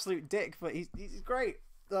 He's an absolute dick, but he's great.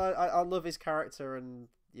 I love his character, and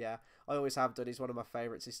yeah, I always have done. He's one of my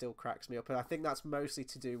favourites. He still cracks me up, and I think that's mostly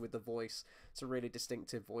to do with the voice. It's a really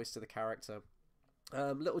distinctive voice to the character.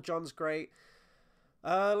 Little John's great.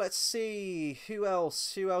 Let's see, who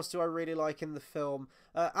else do I really like in the film?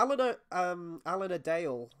 Alana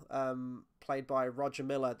Dale, played by Roger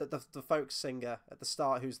Miller, the folk singer at the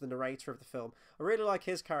start, who's the narrator of the film. I really like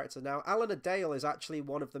his character. Now, Alana Dale is actually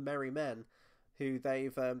one of the Merry Men, who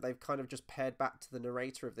they've kind of just paired back to the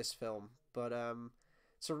narrator of this film. But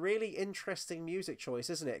it's a really interesting music choice,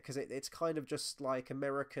 isn't it? Because it's kind of just like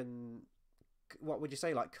American, what would you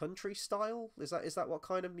say, like country style? Is that what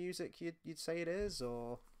kind of music you'd say it is,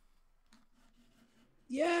 or?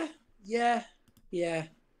 Yeah. I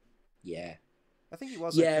think he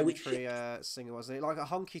was a country singer, wasn't he? Like a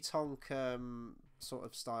honky tonk sort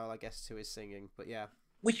of style, I guess, to his singing. But yeah,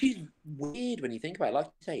 which is weird when you think about it. Like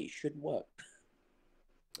you say, it shouldn't work.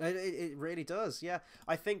 It really does, yeah.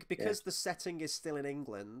 I think because the setting is still in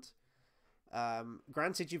England,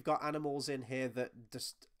 Granted, you've got animals in here that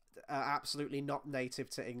just are absolutely not native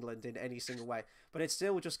to England in any single way, but it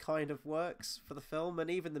still just kind of works for the film, and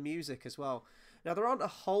even the music as well. Now, there aren't a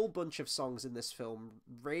whole bunch of songs in this film,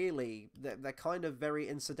 really. They're kind of very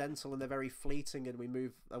incidental and they're very fleeting, and we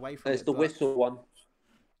move away from There's it. the whistle one.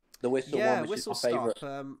 The whistle one, Yeah, which is Whistle my Stop.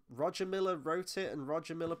 favourite. Roger Miller wrote it and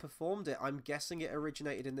Roger Miller performed it. I'm guessing it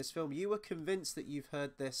originated in this film. You were convinced that you've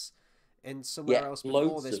heard this in somewhere Yeah, else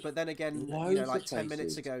before this, of but then again, loads like of 10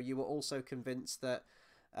 minutes places. ago, you were also convinced that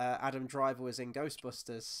Adam Driver was in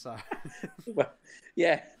Ghostbusters. So Well,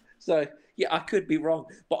 yeah. So yeah, I could be wrong,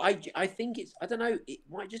 but I think it's, I don't know. It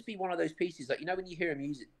might just be one of those pieces, like, you know, when you hear a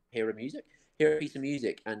piece of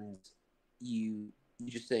music, and you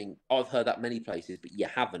just think, oh, I've heard that many places, but you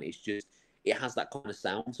haven't. It's just, it has that kind of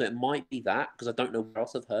sound. So it might be that, because I don't know where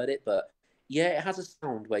else I've heard it, but yeah, it has a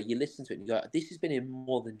sound where you listen to it and you go, this has been in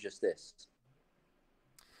more than just this.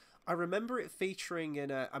 I remember it featuring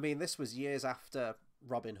in a. I mean, this was years after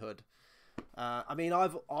Robin Hood. I mean,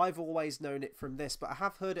 I've always known it from this, but I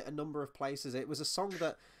have heard it a number of places. It was a song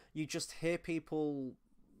that you just hear people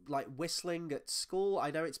like whistling at school.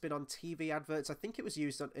 I know it's been on TV adverts. I think it was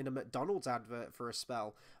used in a McDonald's advert for a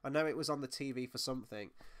spell. I know it was on the TV for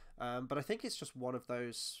something, but I think it's just one of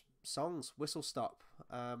those songs. Whistle Stop.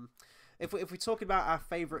 If we're talking about our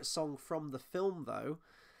favourite song from the film, though,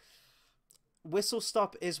 Whistle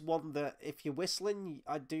Stop is one that, if you're whistling,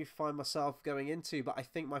 I do find myself going into, but I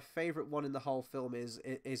think my favourite one in the whole film is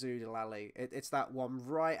Oo-De-Lally. It's that one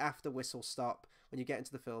right after Whistle Stop, when you get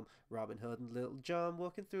into the film, Robin Hood and Little John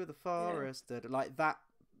walking through the forest. Yeah. Like that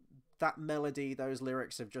melody, those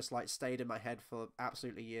lyrics have just like stayed in my head for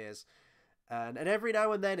absolutely years. And every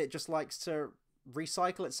now and then it just likes to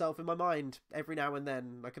recycle itself in my mind every now and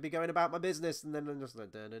then. I could be going about my business and then I'm just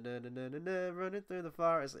like running through the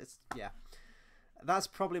forest. It's yeah. That's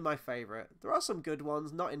probably my favourite. There are some good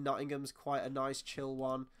ones. Not in Nottingham's quite a nice chill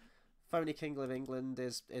one. Phony King of England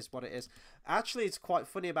is what it is. Actually, it's quite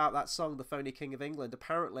funny about that song, The Phony King of England.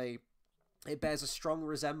 Apparently, it bears a strong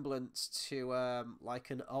resemblance to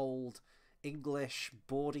like an old English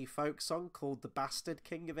bawdy folk song called The Bastard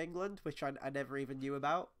King of England, which I never even knew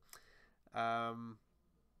about. Yeah,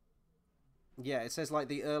 it says like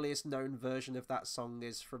the earliest known version of that song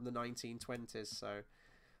is from the 1920s, so...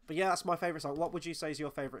 But yeah, that's my favourite song. What would you say is your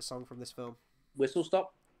favourite song from this film? Whistle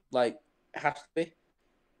Stop, like, it has to be.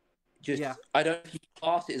 Just, yeah. I don't know if you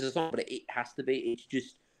class it as a song, but it has to be. It's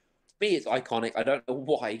just, to me, it's iconic. I don't know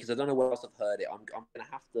why, because I don't know where else I've heard it. I'm going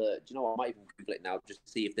to have to, do you know what, I might even Google it now just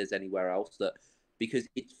to see if there's anywhere else that, because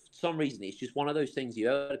it's, for some reason, it's just one of those things, you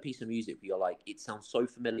heard a piece of music where you're like, it sounds so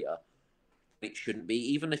familiar, it shouldn't be.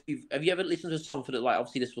 Even if have you ever listened to a song for the, like,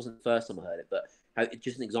 obviously this wasn't the first time I heard it, but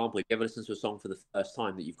just an example, if you ever listen to a song for the first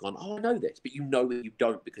time that you've gone, oh, I know this, but you know that you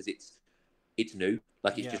don't because it's new,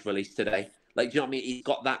 like it's just released today. Like, do you know what I mean? It's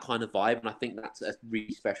got that kind of vibe, and I think that's a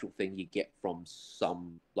really special thing you get from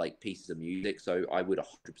some like pieces of music. So I would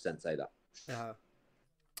 100% say that.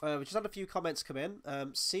 We just had a few comments come in.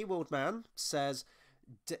 SeaWorld Man says,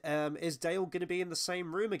 is Dale going to be in the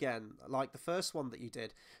same room again, like the first one that you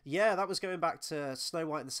did? Yeah, that was going back to Snow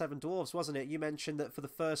White and the Seven Dwarfs, wasn't it? You mentioned that for the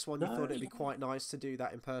first one you thought it'd be quite nice to do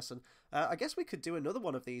that in person. I guess we could do another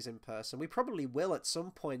one of these in person. We probably will at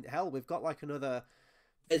some point. Hell, we've got like another...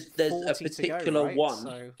 There's a particular go, right? one.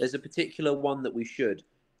 So... There's a particular one that we should,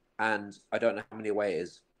 and I don't know how many away it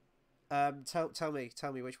is.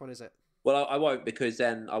 Tell me which one is it? Well, I won't, because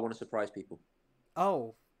then I want to surprise people.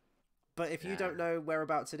 Oh, but if you don't know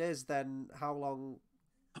whereabouts it is, then how long?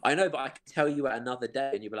 I know, but I can tell you at another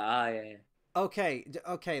day, and you'll be like, ah, yeah.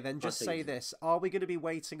 Okay, then just say this: are we going to be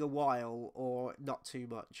waiting a while, or not too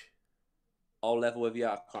much? I'll level with you.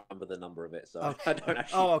 I can't remember the number of it, so okay. I don't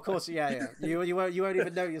actually. Oh, of course, yeah. You won't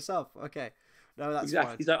even know yourself. Okay, no, that's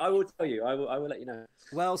exactly. fine. So I will tell you. I will let you know.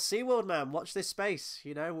 Well, SeaWorld Man, watch this space.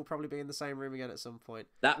 You know, we'll probably be in the same room again at some point.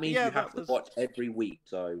 That means you have to watch every week.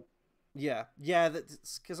 So yeah,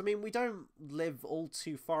 that's because I mean we don't live all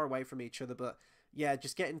too far away from each other, but yeah,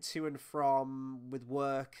 just getting to and from with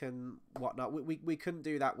work and whatnot, we couldn't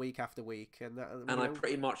do that week after week, and I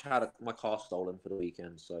pretty much had my car stolen for the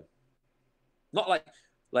weekend, so. Not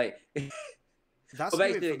like that's new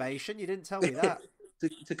information. You didn't tell me that.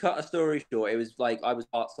 to cut a story short, it was like I was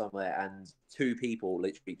parked somewhere and two people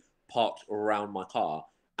literally parked around my car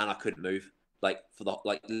and I couldn't move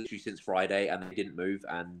literally since Friday, and they didn't move,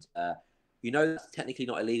 and you know that's technically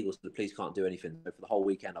not illegal, so the police can't do anything. So for the whole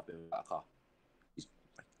weekend I've been without a car.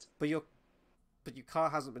 But your car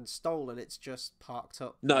hasn't been stolen, it's just parked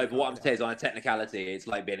up. No, but what I'm saying is, on a technicality, it's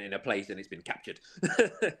like being in a place and it's been captured.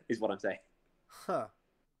 Is what I'm saying. Huh.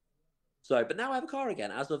 So, but now I have a car again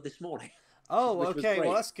as of this morning. Oh, which was okay. Well,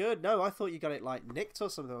 great. that's good. No, I thought you got it like nicked or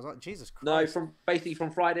something. I was like, Jesus No, Christ. from basically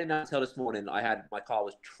from Friday night until this morning, my car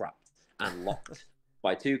was trapped and locked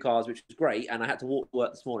by two cars, which was great. And I had to walk to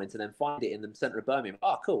work this morning to then find it in the centre of Birmingham.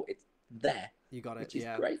 Oh, cool, it's there, You got it. which is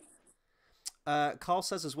Yeah. great. Carl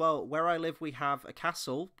says as well, where I live, we have a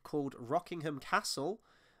castle called Rockingham Castle,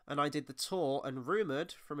 and I did the tour and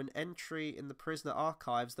rumoured from an entry in the prisoner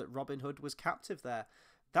archives that Robin Hood was captive there.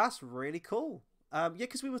 That's really cool. Yeah,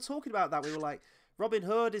 because we were talking about that. We were like, Robin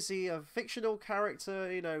Hood, is he a fictional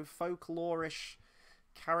character, you know, folklorish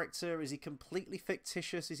character? Is he completely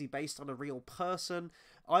fictitious? Is he based on a real person?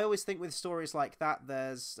 I always think with stories like that,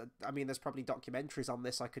 there's probably documentaries on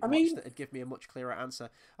this I could watch that would give me a much clearer answer.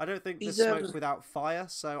 I don't think there's smoke without fire,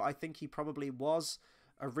 so I think he probably was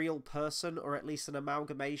a real person, or at least an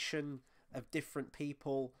amalgamation of different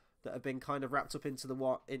people that have been kind of wrapped up into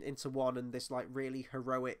one, and this like really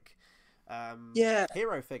heroic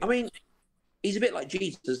hero figure. I mean, he's a bit like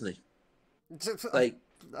Jesus, isn't he? Like,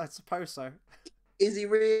 I suppose so. Is he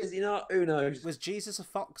really? Is he not? Who knows? Was Jesus a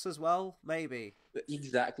fox as well? Maybe.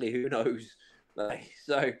 Exactly. Who knows? Like,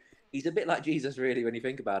 so he's a bit like Jesus, really, when you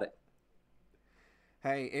think about it.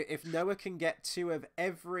 Hey, if Noah can get two of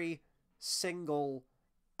every single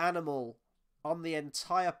animal on the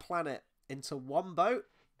entire planet into one boat,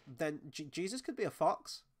 then Jesus could be a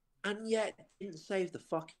fox. And yet, didn't save the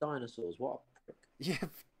fucking dinosaurs. What a prick. Yeah.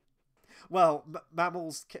 Well,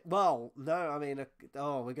 mammals. Well, no. I mean,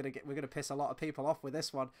 we're gonna piss a lot of people off with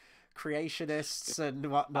this one. Creationists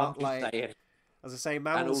and whatnot. Like, saying. As I say,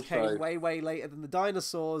 mammals came way later than the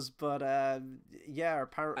dinosaurs. But yeah,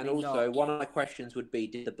 apparently. And also, not. one of my questions would be: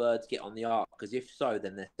 did the birds get on the ark? Because if so,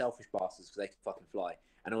 then they're selfish bastards because they can fucking fly,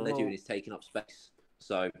 and all they're doing is taking up space.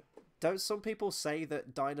 So. Don't some people say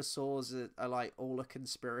that dinosaurs are like all a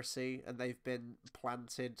conspiracy and they've been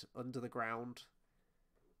planted under the ground?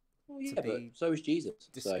 Well, yeah, but so was Jesus.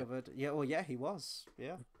 Discovered. So. Yeah, well, yeah, he was.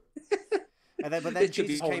 Yeah. But then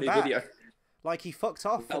Jesus came back. Video. Like, he fucked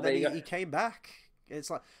off, and then he came back. It's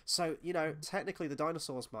like, so, you know, technically the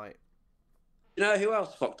dinosaurs might. You know who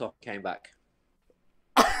else fucked off and came back?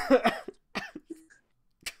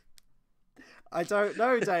 I don't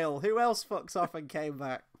know, Dale. Who else fucked off and came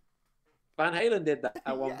back? Van Halen did that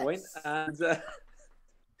at one point, and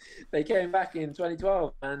they came back in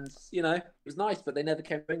 2012, and you know it was nice, but they never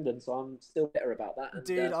came to England, so I'm still bitter about that. And,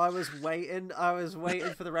 dude, I was waiting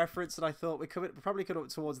for the reference, and I thought we probably come up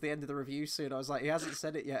towards the end of the review soon. I was like, he hasn't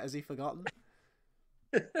said it yet. Has he forgotten?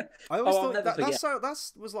 I always thought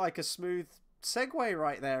that was like a smooth segue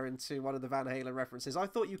right there into one of the Van Halen references. I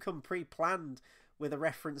thought you come pre-planned with a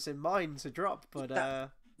reference in mind to drop, but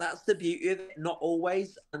that's the beauty of it. Not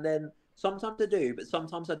always, and then. Sometimes I do, but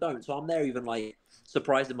sometimes I don't. So I'm there even like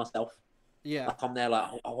surprising myself. Yeah. Like I'm there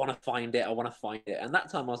like, oh, I want to find it. And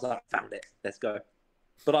that time I was like, found it. Let's go.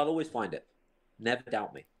 But I'll always find it. Never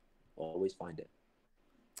doubt me. I'll always find it.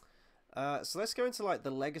 So let's go into like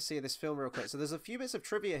the legacy of this film real quick. So there's a few bits of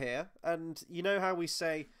trivia here. And you know how we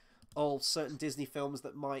say, certain Disney films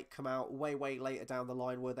that might come out way later down the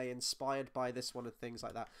line, were they inspired by this one and things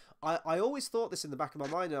like that? I always thought this in the back of my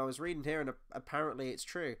mind, and I was reading here, and apparently it's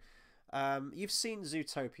true. You've seen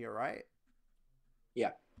Zootopia, right?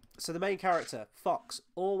 Yeah. So the main character, Fox,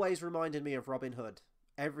 always reminded me of Robin Hood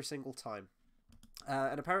every single time.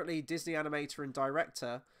 And apparently Disney animator and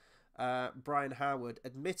director Brian Howard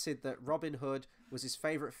admitted that Robin Hood was his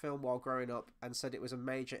favourite film while growing up, and said it was a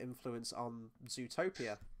major influence on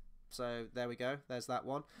Zootopia. So there we go. There's that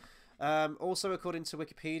one. Also, according to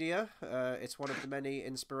Wikipedia, it's one of the many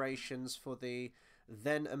inspirations for the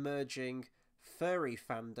then emerging furry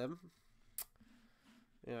fandom.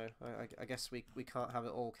 You know, I guess we can't have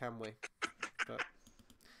it all, can we? But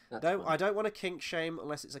no, I don't want to kink shame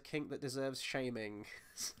unless it's a kink that deserves shaming.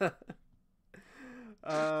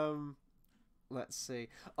 Let's see.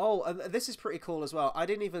 Oh, and this is pretty cool as well. I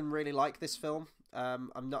didn't even really like this film.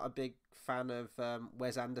 I'm not a big fan of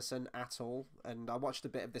Wes Anderson at all, and I watched a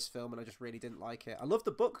bit of this film and I just really didn't like it. I loved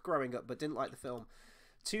the book growing up, but didn't like the film.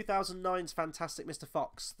 2009's Fantastic Mr.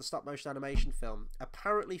 Fox, the stop-motion animation film,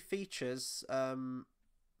 apparently features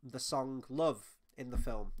the song Love in the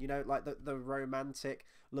film. You know, like the romantic,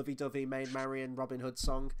 lovey-dovey Maid Marian Robin Hood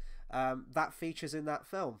song. That features in that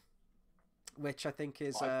film, which I think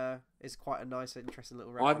is quite a nice, interesting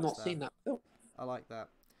little reference. I've not seen that film. I like that.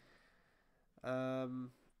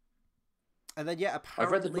 And then, yeah,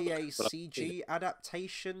 apparently a CG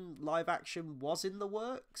adaptation, live action, was in the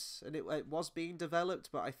works, and it was being developed,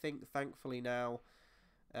 but I think, thankfully now,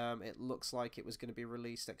 it looks like it was going to be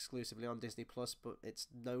released exclusively on Disney+, but it's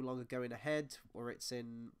no longer going ahead, or it's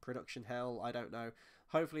in production hell, I don't know.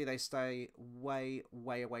 Hopefully they stay way,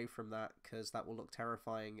 way away from that, because that will look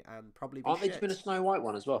terrifying and probably be Aren't they doing a shit. Snow White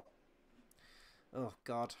one as well? Oh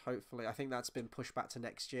God, hopefully. I think that's been pushed back to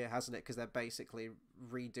next year, hasn't it? Because they're basically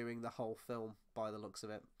redoing the whole film by the looks of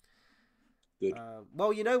it. Good.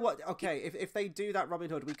 Well, you know what? Okay, if they do that Robin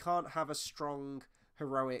Hood, we can't have a strong,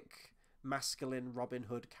 heroic, masculine Robin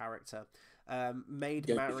Hood character. Maid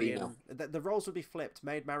Go for female. Marian, the roles would be flipped.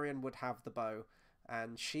 Maid Marian would have the bow,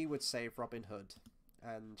 and she would save Robin Hood,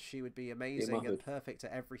 and she would be amazing and perfect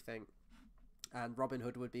at everything. And Robin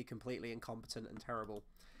Hood would be completely incompetent and terrible.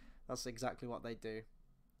 That's exactly what they do.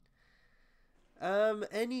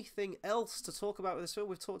 Anything else to talk about with this film?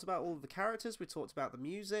 We've talked about all of the characters. We talked about the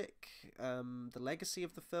music, the legacy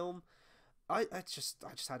of the film. I just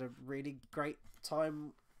had a really great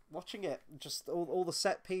time watching it. Just all the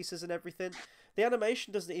set pieces and everything. The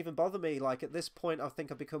animation doesn't even bother me. Like, at this point, I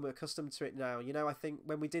think I've become accustomed to it now. You know, I think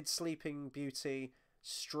when we did Sleeping Beauty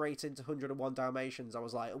straight into 101 Dalmatians, I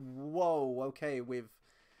was like, whoa, okay,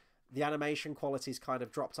 the animation quality's kind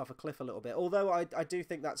of dropped off a cliff a little bit. Although I do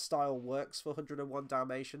think that style works for 101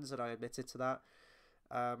 Dalmatians, and I admitted to that.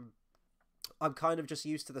 I'm kind of just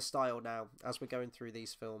used to the style now as we're going through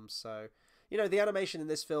these films. So, you know, the animation in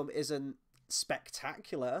this film isn't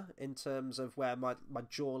spectacular in terms of where my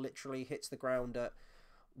jaw literally hits the ground at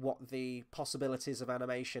what the possibilities of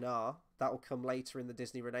animation are. That will come later in the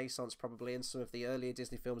Disney Renaissance, probably, in some of the earlier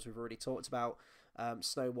Disney films we've already talked about.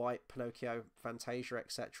 Snow White, Pinocchio, Fantasia,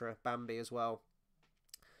 etc., Bambi as well.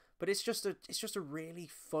 But it's just a really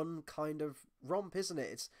fun kind of romp, isn't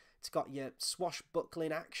it? It's got your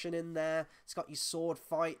swashbuckling action in there. It's got your sword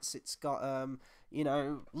fights. It's got you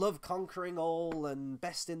know, love conquering all and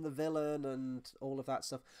besting the villain and all of that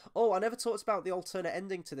stuff. Oh, I never talked about the alternate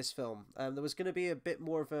ending to this film. There was going to be a bit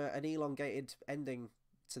more of an elongated ending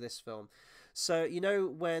to this film. So, you know,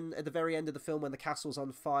 when at the very end of the film, when the castle's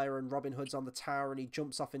on fire and Robin Hood's on the tower and he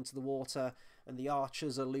jumps off into the water and the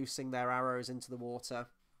archers are loosing their arrows into the water,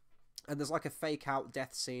 and there's like a fake out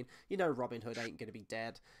death scene. You know Robin Hood ain't going to be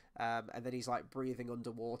dead. And then he's like breathing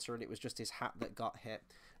underwater and it was just his hat that got hit.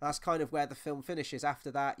 That's kind of where the film finishes.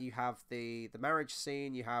 After that, you have the marriage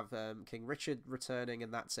scene, you have King Richard returning,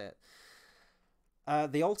 and that's it.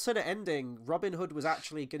 The alternate ending, Robin Hood was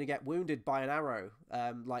actually going to get wounded by an arrow.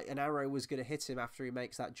 Like, an arrow was going to hit him after he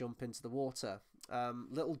makes that jump into the water.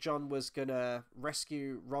 Little John was going to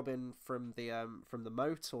rescue Robin from the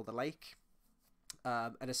moat or the lake,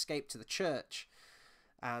 and escape to the church.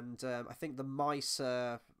 And I think the mice,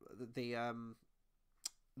 the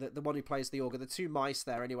one who plays the ogre, the two mice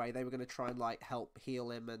there anyway, they were going to try and like help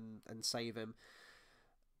heal him and save him.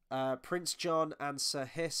 Prince John and Sir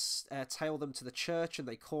Hiss tail them to the church and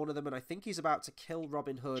they corner them, and I think he's about to kill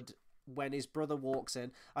Robin Hood when his brother walks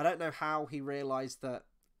in. I don't know how he realised that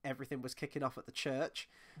everything was kicking off at the church,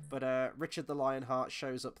 but Richard the Lionheart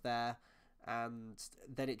shows up there, and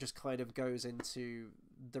then it just kind of goes into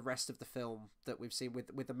the rest of the film that we've seen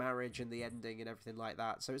with the marriage and the ending and everything like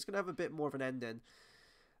that. So it's going to have a bit more of an ending.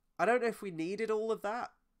 I don't know if we needed all of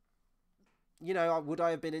that. You know, would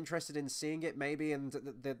I have been interested in seeing it? Maybe, and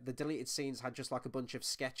the deleted scenes had just like a bunch of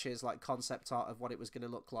sketches, like concept art of what it was going to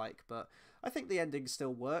look like. But I think the ending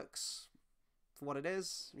still works for what it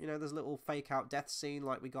is. You know, there's a little fake out death scene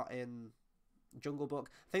like we got in Jungle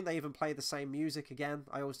Book. I think they even play the same music again.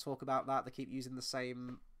 I always talk about that. They keep using the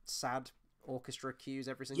same sad orchestra cues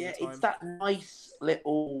every single time. Yeah, it's that nice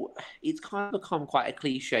little... It's kind of become quite a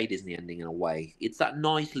cliche Disney ending in a way. It's that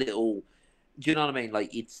nice little... Do you know what I mean?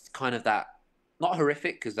 Like, it's kind of that... Not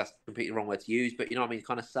horrific, because that's completely the wrong word to use, but you know what I mean? It's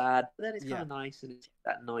kind of sad, but then it's kind of nice, and it's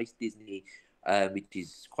that nice Disney, which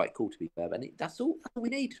is quite cool to be fair. And that's all we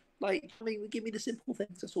need. Like, I mean, give me the simple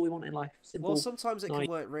things. That's all we want in life. Simple. Well, sometimes it can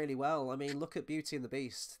work really well. I mean, look at Beauty and the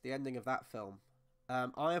Beast, the ending of that film.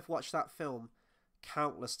 I have watched that film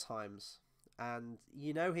countless times, and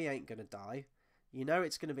you know he ain't going to die. You know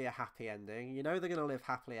it's going to be a happy ending. You know they're going to live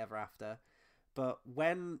happily ever after. But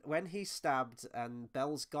when he's stabbed and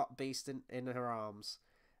Belle's got Beast in her arms,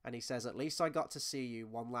 and he says, "At least I got to see you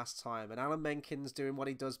one last time," and Alan Menken's doing what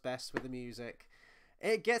he does best with the music,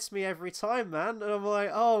 it gets me every time, man. And I'm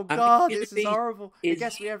like, oh God, this is horrible. It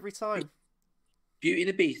gets me every time. Beauty and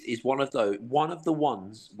the Beast is one of the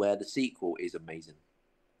ones where the sequel is amazing.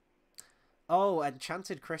 Oh,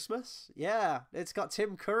 Enchanted Christmas? Yeah, it's got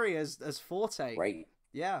Tim Curry as Forte. Great.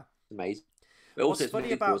 Yeah. Amazing. What's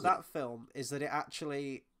funny about that film is that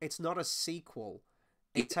it's not a sequel.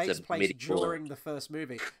 It takes place during the first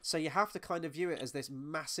movie. So you have to kind of view it as this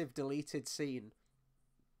massive deleted scene.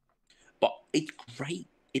 But it's great.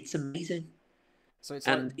 It's amazing. So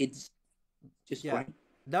it's just great.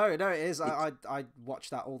 No, no, it is. It's I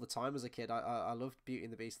watched that all the time as a kid. I loved Beauty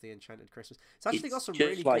and the Beast, The Enchanted Christmas. It's actually got it's some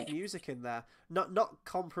really just good like music in there. Not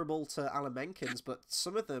comparable to Alan Menken's, but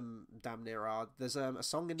some of them damn near are. There's a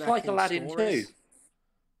song in it's there like called Aladdin 2. Stories. Go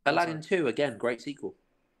on, sorry. Aladdin 2 again, great sequel.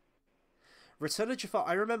 Return of Jafar.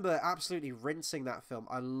 I remember absolutely rinsing that film.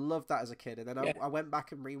 I loved that as a kid, and then Yeah. I went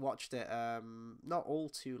back and rewatched it. Not all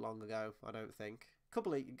too long ago, I don't think.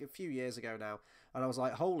 A few years ago now, and I was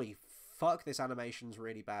like, holy fuck, this animation's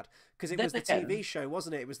really bad, because it Then was the again, TV show,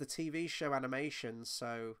 wasn't it? It was the TV show animation,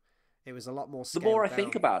 so it was a lot more the more scaled I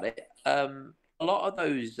think down. about it, a lot of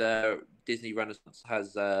those Disney Renaissance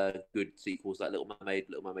has good sequels like Little Mermaid,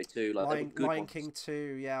 Little Mermaid 2, like they were good Lion ones. King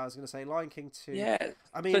 2, yeah, I was going to say Lion King 2. Yeah.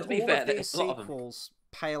 I So mean, to be all fair, of these there's a lot of them. sequels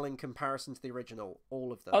pale in comparison to the original,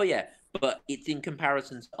 all of Oh them. yeah, but it's in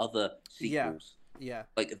comparison to other Yeah, sequels. yeah.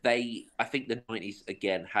 Like I think the 90s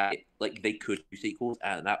again had like they could do sequels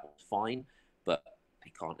and that was fine, but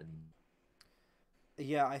they can't anymore.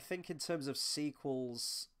 Yeah, I think in terms of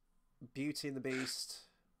sequels, Beauty and the Beast.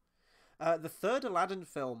 The third Aladdin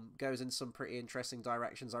film goes in some pretty interesting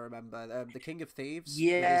directions. I remember the King of Thieves with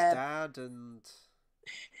his Yeah, dad, and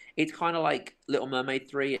it's kind of like Little Mermaid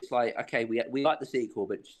 3. It's like okay, we like the sequel,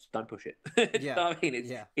 but just don't push it. Do you yeah, know what I mean?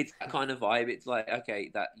 yeah. It's that kind of vibe. It's like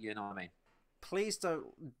okay, that you know what I mean. Please don't.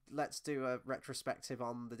 Let's do a retrospective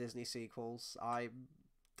on the Disney sequels. I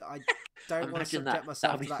don't want to Imagine subject that. That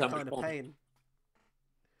myself would to be that so much kind of fun. pain.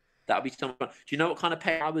 That would be so much fun. Do you know what kind of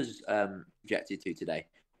pain I was subjected to today?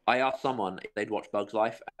 I asked someone if they'd watched Bugs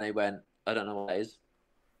Life, and they went, "I don't know what that is."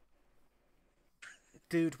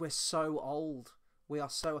 Dude, we're so old. We are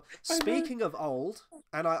so. I know. Speaking of old,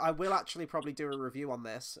 and I will actually probably do a review on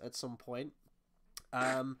this at some point.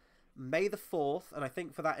 May the 4th, and I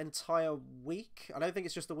think for that entire week, I don't think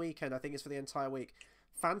it's just the weekend, I think it's for the entire week.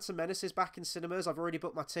 Phantom Menace is back in cinemas. I've already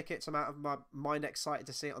booked my tickets. I'm out of my mind excited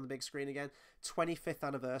to see it on the big screen again. 25th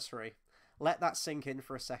anniversary. Let that sink in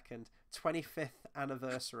for a second. 25th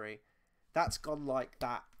anniversary. That's gone like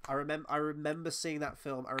that. I remember seeing that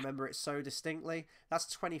film. I remember it so distinctly. That's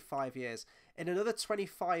 25 years. In another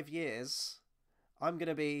 25 years, I'm going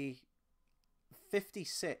to be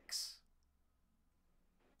 56.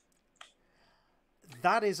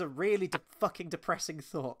 That is a really fucking depressing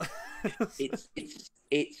thought. It's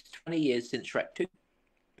 20 years since Shrek 2 or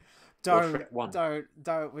Don't, Shrek 1.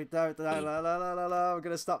 we don't, no, no, no, no, no, no. I'm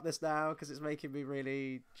gonna stop this now because it's making me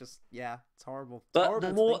really just, yeah, it's horrible. It's But horrible the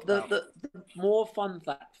to more think about. the more fun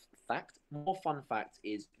fact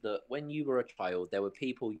is that when you were a child, there were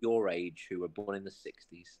people your age who were born in the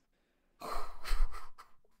 60s.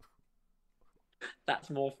 That's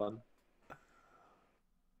more fun.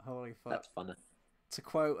 Holy fuck. That's funner. To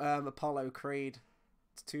quote Apollo Creed,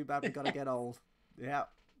 it's too bad we gotta get old. Yeah,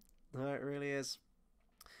 no, it really is.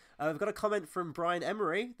 I've got a comment from Brian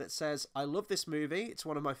Emery that says, I love this movie. It's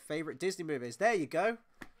one of my favourite Disney movies. There you go.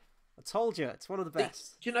 I told you. It's one of the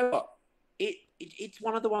best. Do you know what? It's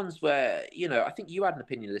one of the ones where, you know, I think you had an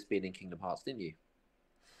opinion of this being in Kingdom Hearts, didn't you?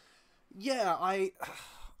 Yeah, I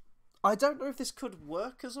don't know if this could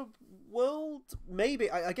work as a world.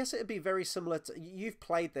 Maybe. I guess it'd be very similar to... You've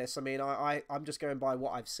played this. I mean, I'm just going by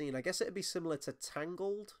what I've seen. I guess it'd be similar to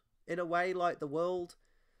Tangled in a way, like the world.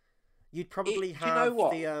 You'd probably have you know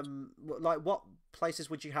what? the... Like, what places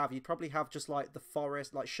would you have? You'd probably have just, like, the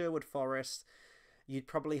forest, like Sherwood Forest. You'd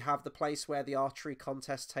probably have the place where the archery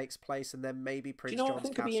contest takes place, and then maybe Prince Do you know what I John's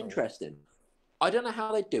think could be Castle. interesting? I don't know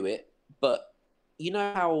how they do it, but you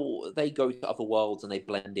know how they go to other worlds and they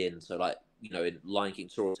blend in. So, like, you know, in Lion King,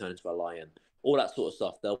 Sora turns into a lion, all that sort of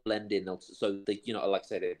stuff. They'll blend in. So they, you know, like I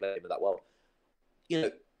say, they blend in with that world. You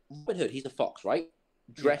know, Robin Hood, he's a fox, right?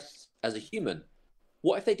 Dressed as a human.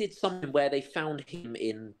 What if they did something where they found him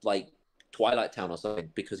in like Twilight Town or something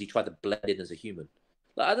because he tried to blend in as a human?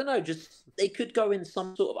 Like, I don't know. Just they could go in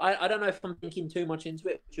some sort of. I don't know if I'm thinking too much into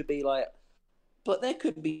it. It should be like, but there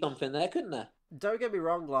could be something there, couldn't there? Don't get me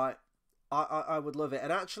wrong, like I would love it,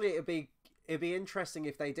 and actually it'd be interesting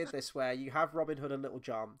if they did this where you have Robin Hood and Little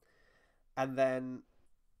John, and then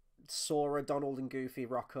Sora, Donald, and Goofy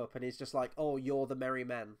rock up, and he's just like, "Oh, you're the merry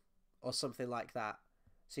men," or something like that.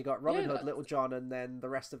 So you got Robin Hood, Little John, and then the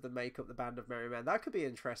rest of them make up the band of merry men. That could be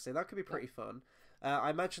interesting. That could be pretty fun. I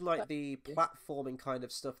imagine like the platforming kind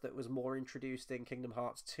of stuff that was more introduced in Kingdom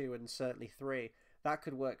Hearts 2 and certainly 3. That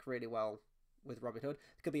could work really well with Robin Hood.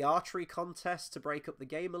 It could be archery contests to break up the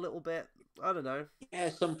game a little bit. I don't know. Yeah,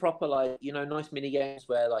 some proper like nice mini games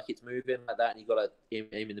where like it's moving like that, and you got to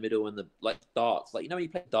aim in the middle and the like darts. Like when you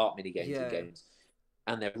play dart mini games in games,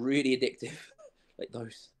 and they're really addictive, like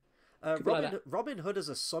those. Could be like that. Robin Hood as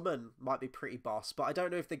a summon might be pretty boss, but I don't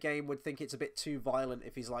know if the game would think it's a bit too violent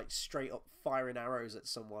if he's like straight up firing arrows at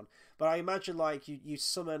someone. But I imagine like you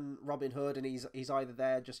summon Robin Hood and he's either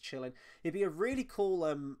there just chilling. He'd be a really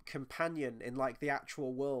cool companion in like the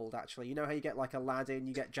actual world. Actually, you know how you get like Aladdin,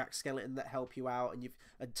 you get Jack Skellington that help you out,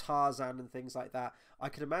 and Tarzan and things like that. I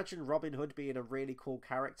could imagine Robin Hood being a really cool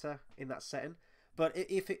character in that setting. But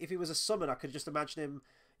if he was a summon, I could just imagine him,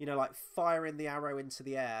 you know, like firing the arrow into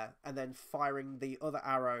the air and then firing the other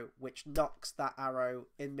arrow, which knocks that arrow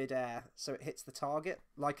in midair so it hits the target,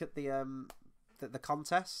 like at the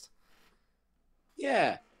contest.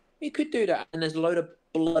 Yeah, he could do that, and there's a load of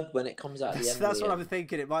blood when it comes out at the end. That's what I'm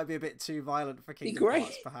thinking. It might be a bit too violent for Kingdom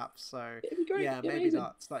Hearts, perhaps. So it'd be great. Yeah, maybe amazing.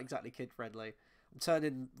 not. It's not exactly kid friendly. I'm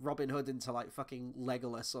turning Robin Hood into like fucking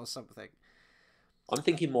Legolas or something. I'm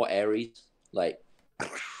thinking more Ares, like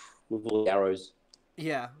with all the arrows.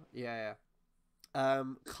 Yeah.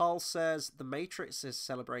 Carl says The Matrix is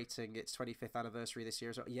celebrating its 25th anniversary this year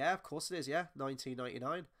as well. Yeah, of course it is. Yeah,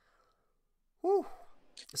 1999. Whew.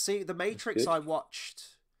 See, The Matrix I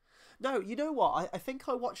watched. No, you know what? I think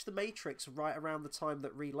I watched The Matrix right around the time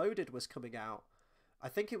that Reloaded was coming out. I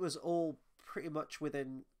think it was all pretty much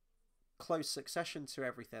within close succession to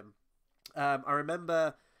everything. I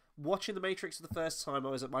remember watching The Matrix for the first time. I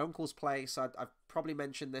was at my uncle's place. I've probably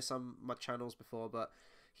mentioned this on my channels before, but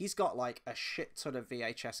he's got like a shit ton of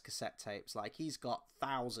VHS cassette tapes. Like he's got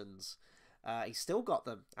thousands. He's still got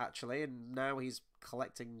them actually, and now he's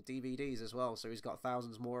collecting DVDs as well. So he's got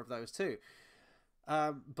thousands more of those too.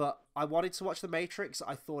 But I wanted to watch The Matrix.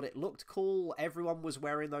 I thought it looked cool. Everyone was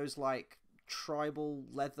wearing those like tribal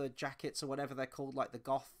leather jackets or whatever they're called, like the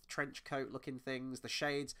goth trench coat looking things, the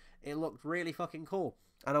shades. It looked really fucking cool.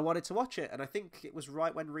 And I wanted to watch it. And I think it was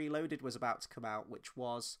right when Reloaded was about to come out, which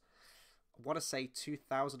was, I want to say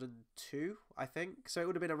 2002, I think. So it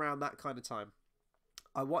would have been around that kind of time.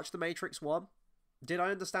 I watched The Matrix 1. Did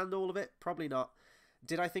I understand all of it? Probably not.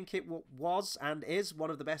 Did I think it was and is one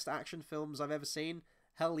of the best action films I've ever seen?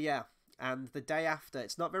 Hell yeah. And the day after,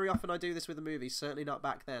 it's not very often I do this with a movie, certainly not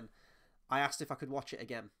back then, I asked if I could watch it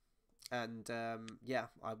again. And yeah,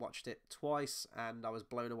 I watched it twice and I was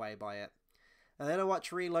blown away by it. And then I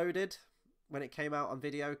watched Reloaded when it came out on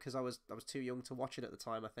video because I was too young to watch it at the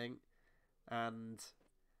time, I think. And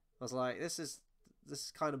I was like, this is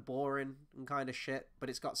kind of boring and kind of shit, but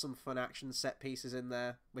it's got some fun action set pieces in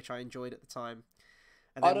there, which I enjoyed at the time.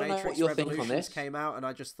 And then Matrix Revolutions came out, and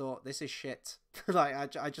I just thought, this is shit.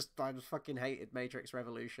 Like I just fucking hated Matrix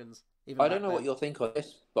Revolutions. I don't know what you'll think of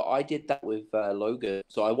this, but I did that with Logan.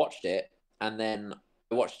 So I watched it, and then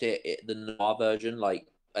I watched the noir version like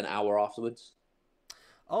an hour afterwards.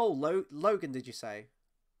 Oh, Logan, did you say?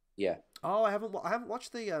 Yeah. Oh, I haven't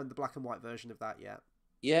watched the black and white version of that yet.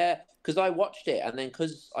 Yeah, because I watched it, and then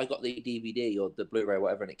because I got the DVD or the Blu-ray or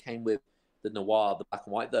whatever, and it came with the noir, the black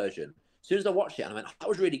and white version. As soon as I watched it, and I went, oh, that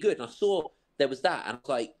was really good. And I saw there was that, and I was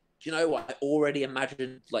like, do you know what? I already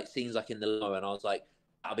imagined like scenes like in the limo, and I was like,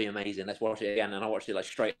 that'll be amazing. Let's watch it again. And I watched it like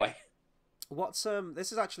straight away. What's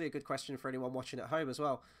this is actually a good question for anyone watching at home as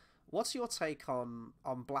well. What's your take on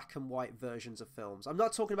black and white versions of films? I'm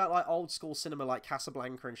not talking about like old school cinema like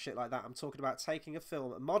Casablanca and shit like that. I'm talking about taking a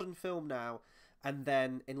modern film now, and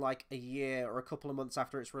then in like a year or a couple of months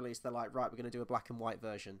after it's released, they're like, right, we're going to do a black and white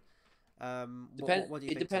version. What do you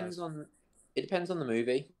think? It depends on the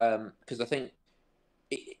movie. Because I think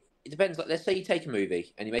it depends. Like, let's say you take a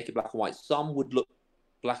movie and you make it black and white. Some would look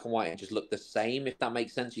black and white and just look the same. If that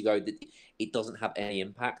makes sense, you go that it doesn't have any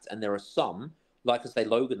impact. And there are some, like I say,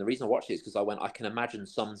 Logan. The reason I watched it is because I can imagine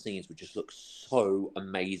some scenes would just look so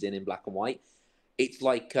amazing in black and white. It's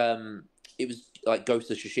like it was like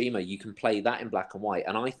Ghost of Tsushima. You can play that in black and white,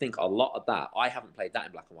 and I think a lot of that. I haven't played that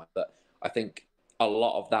in black and white, but I think a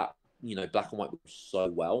lot of that, black and white works so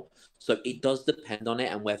well. So it does depend on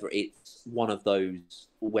it and whether it's one of those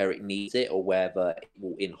where it needs it or whether it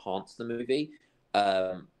will enhance the movie.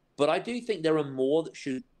 But I do think there are more that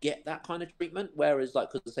should get that kind of treatment. Whereas,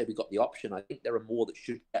 like, because I say we got the option, I think there are more that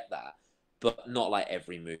should get that, but not like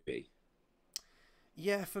every movie.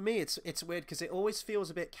 Yeah, for me, it's weird because it always feels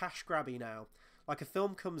a bit cash grabby now. Like a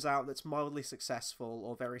film comes out that's mildly successful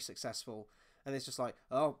or very successful, and it's just like,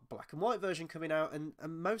 oh, black and white version coming out, and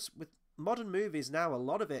most with modern movies now, a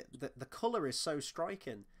lot of it, the color is so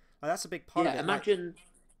striking. Like, that's a big part of it. Imagine. Like...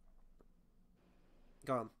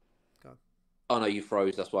 Go on. Oh no, you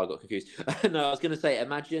froze. That's why I got confused. No, I was going to say,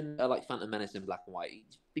 imagine like Phantom Menace in black and white.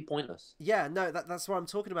 It'd be pointless. Yeah, no, that's what I'm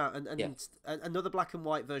talking about. And yeah. Another black and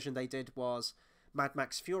white version they did was Mad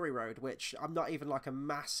Max Fury Road, which I'm not even like a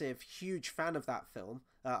massive, huge fan of that film.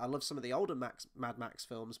 I love some of the older Mad Max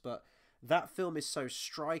films, but That film is so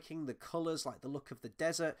striking. The colors, like the look of the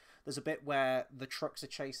desert. There's a bit where the trucks are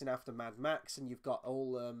chasing after Mad Max, and you've got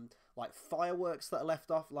all like fireworks that are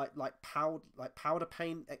left off, like powder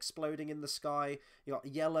paint exploding in the sky. You got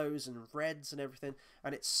yellows and reds and everything,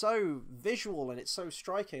 and it's so visual and it's so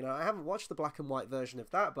striking. I haven't watched the black and white version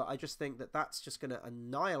of that, but I just think that that's just going to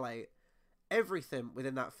annihilate everything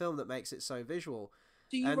within that film that makes it so visual.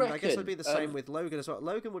 Do you and reckon, I guess it'd be the same with Logan as well.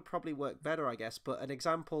 Logan would probably work better, I guess, but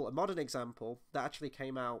a modern example that actually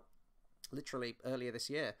came out literally earlier this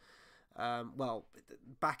year, well,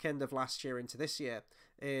 back end of last year into this year,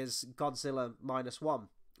 is Godzilla -1,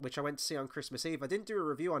 which I went to see on Christmas Eve. I didn't do a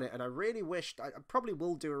review on it, and I really wished... I probably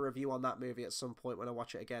will do a review on that movie at some point when I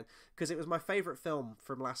watch it again, because it was my favourite film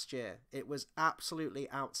from last year. It was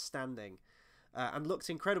absolutely outstanding. And looked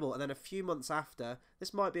incredible. And then a few months after,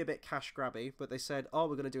 this might be a bit cash grabby, but they said, oh,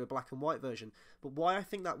 we're going to do a black and white version. But why I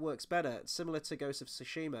think that works better, similar to Ghost of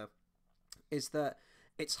Tsushima, is that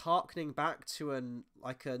it's harkening back to an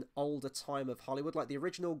older time of Hollywood. Like the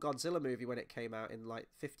original Godzilla movie when it came out in like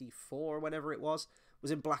 54 or whenever it was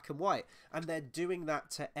in black and white. And they're doing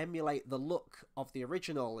that to emulate the look of the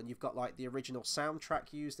original. And you've got like the original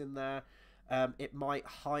soundtrack used in there. It might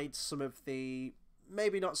hide some of the...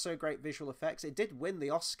 maybe not so great visual effects. It did win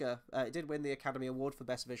the Oscar. It did win the Academy Award for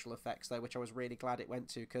Best Visual Effects, though, which I was really glad it went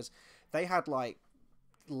to, because they had, like,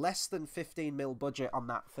 less than 15 mil budget on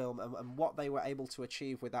that film, and what they were able to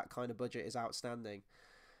achieve with that kind of budget is outstanding.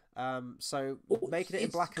 So making it in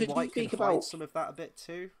black and white can hide some of that a bit,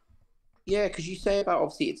 too. Yeah, because you say about,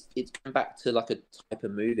 obviously, it's come back to, like, a type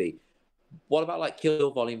of movie. What about, like, Kill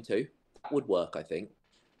Bill Volume 2? That would work, I think.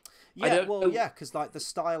 Yeah, well, yeah, because like the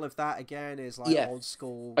style of that again is like old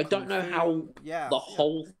school. I don't know how the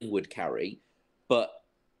whole thing would carry, but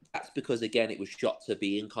that's because again it was shot to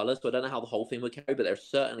be in color, so I don't know how the whole thing would carry. But there are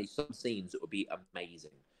certainly some scenes that would be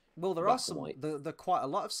amazing. Well, there are some. There are quite a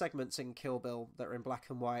lot of segments in Kill Bill that are in black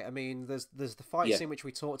and white. I mean, there's the fight scene which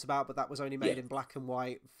we talked about, but that was only made in black and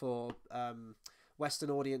white for Western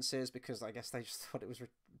audiences because I guess they just thought it was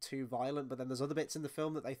too violent. But then there's other bits in the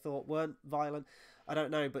film that they thought weren't violent. I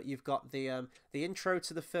don't know, but you've got the intro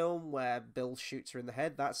to the film where Bill shoots her in the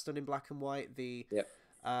head. That's done in black and white.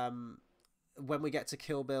 When we get to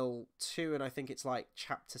Kill Bill 2, and I think it's like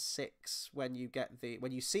chapter 6, when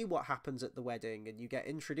you see what happens at the wedding and you get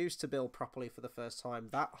introduced to Bill properly for the first time,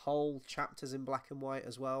 that whole chapter's in black and white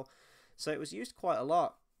as well. So it was used quite a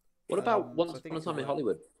lot. What about Once Upon a Time in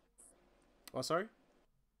Hollywood? Oh, sorry?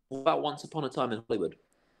 What about Once Upon a Time in Hollywood?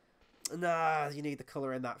 Nah, you need the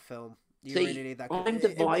colour in that film. You really need that. I'm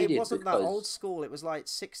divided. It wasn't that old school. It was like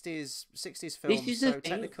 60s film. So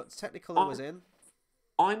Technicolor was in.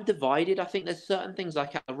 I'm divided. I think there's certain things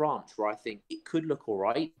like at the ranch where I think it could look all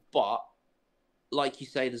right, but like you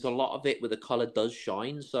say, there's a lot of it where the color does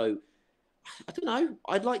shine. So I don't know.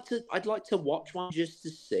 I'd like to watch one just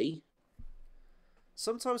to see.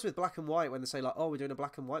 Sometimes with black and white, when they say like, "Oh, we're doing a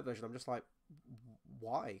black and white version," I'm just like,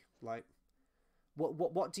 why? Like,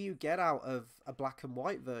 what do you get out of a black and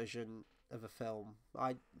white version of a film?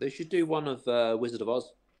 They should do one of Wizard of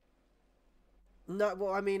Oz. No,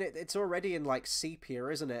 well, I mean, it's already in like sepia,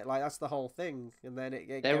 isn't it? Like that's the whole thing, and then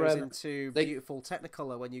it goes into beautiful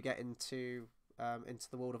Technicolor when you get into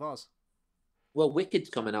the world of Oz. Well, Wicked's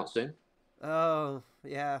coming out soon. Oh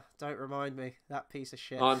yeah, don't remind me, that piece of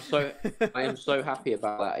shit. I am so happy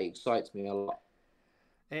about that. It excites me a lot.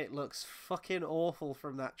 It looks fucking awful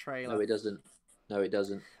from that trailer. No, it doesn't.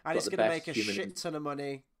 And it's going to make a shit ton of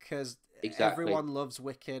money because everyone loves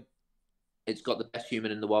Wicked. It's got the best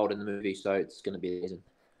human in the world in the movie, so it's going to be amazing.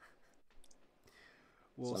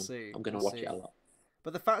 We'll see. I'm going to watch it a lot.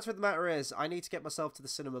 But the fact of the matter is, I need to get myself to the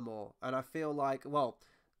cinema more, and I feel like, well,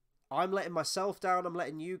 I'm letting myself down. I'm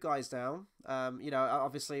letting you guys down.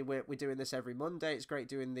 Obviously we're doing this every Monday. It's great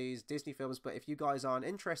doing these Disney films, but if you guys aren't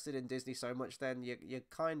interested in Disney so much, then you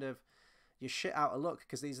kind of shit out of luck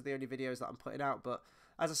because these are the only videos that I'm putting out. But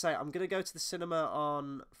as I say, I'm gonna go to the cinema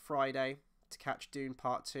on Friday to catch Dune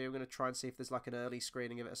Part 2. I'm gonna try and see if there's like an early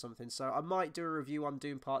screening of it or something. So I might do a review on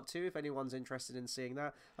Dune Part 2 if anyone's interested in seeing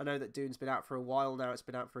that. I know that Dune's been out for a while now. It's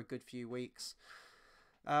been out for a good few weeks.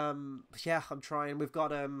 Yeah, I'm trying. We've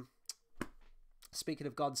got speaking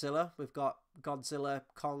of Godzilla, we've got Godzilla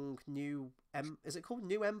Kong is it called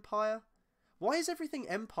New Empire? Why is everything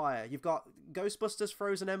Empire? You've got Ghostbusters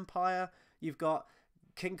Frozen Empire, you've got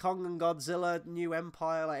King Kong and Godzilla New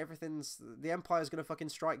Empire, like the Empire's gonna fucking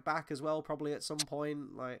strike back as well, probably at some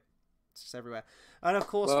point, like it's just everywhere. And of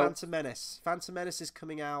course, Phantom Menace. Phantom Menace is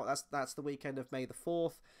coming out, that's the weekend of May the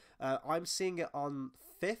 4th. I'm seeing it on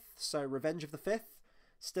 5th, so Revenge of the 5th.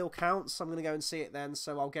 still counts. I'm going to go and see it then,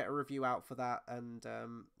 so I'll get a review out for that, and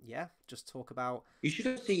yeah, just talk about. You should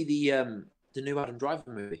go see the new Adam Driver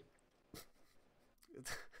movie.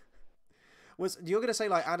 You're going to say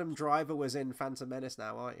like Adam Driver was in Phantom Menace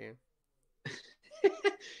now, aren't you? Do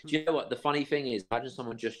you know what the funny thing is? Imagine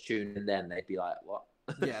someone just tuned in, then they'd be like, "What?"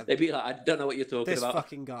 Yeah, they'd be like, "I don't know what you're talking about." This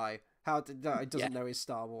fucking guy, he doesn't know his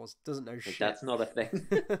Star Wars, doesn't know shit. That's not a thing.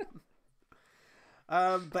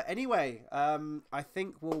 But anyway, I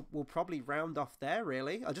think we'll probably round off there,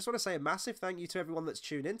 really. I just want to say a massive thank you to everyone that's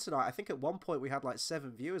tuned in tonight. I think at one point we had like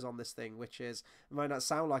 7 viewers on this thing, which is, it might not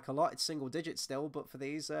sound like a lot, it's single digits still, but for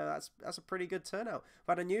these, that's a pretty good turnout.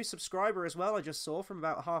 We've had a new subscriber as well, I just saw from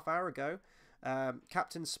about a half hour ago.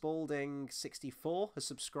 Captain Spalding 64 has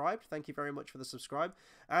subscribed. Thank you very much for the subscribe.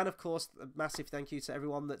 And of course, a massive thank you to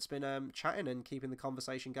everyone that's been chatting and keeping the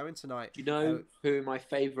conversation going tonight. Do you know who my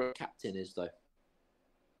favourite captain is, though?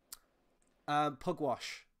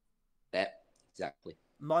 Pugwash. Yeah, exactly.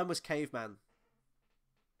 Mine was Caveman.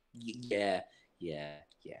 Yeah.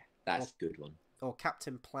 That's a good one. Or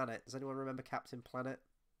Captain Planet. Does anyone remember Captain Planet?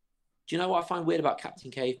 Do you know what I find weird about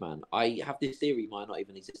Captain Caveman? I have this theory he might not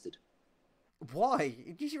even existed. Why?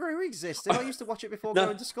 Did you really exist? I used to watch it before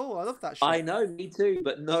going to school. I love that shit. I know, me too,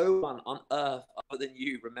 but no one on Earth other than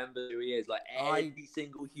you remembers who he is. Like, every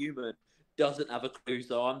single human doesn't have a clue.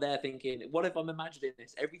 So I'm there thinking, what if I'm imagining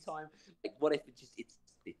this every time? Like, what if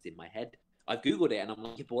it's in my head? I've Googled it and I'm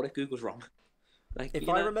like, yeah, but what if Google's wrong? Like, if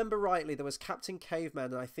I remember rightly, there was Captain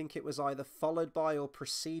Caveman, and I think it was either followed by or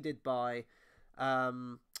preceded by,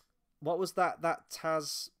 what was that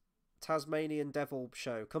Tasmanian Devil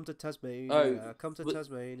show? Come to Tasmania. Come to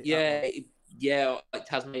Tasmania. Yeah, like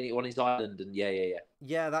Tasmania on his island, and yeah.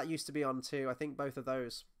 Yeah, that used to be on too. I think both of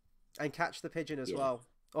those, and Catch the Pigeon as well.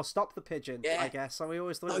 Or Stop the Pigeon, I guess. So we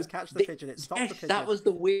always thought it was Catch the Pigeon. It's Stop the Pigeon. That was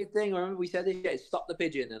the weird thing. I remember we said it. Yeah, it's Stop the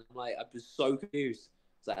Pigeon, and I'm like, I was so confused.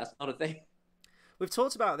 So that's not a thing. We've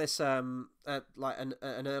talked about this at like an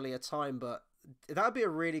earlier time, but that would be a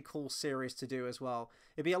really cool series to do as well.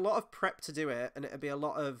 It'd be a lot of prep to do it, and it'd be a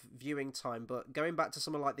lot of viewing time. But going back to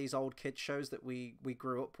some of like these old kids shows that we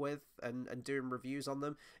grew up with and doing reviews on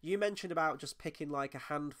them. You mentioned about just picking like a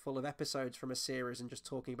handful of episodes from a series and just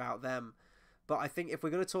talking about them. But I think if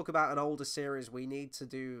we're going to talk about an older series, we need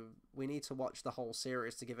to watch the whole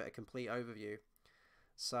series to give it a complete overview.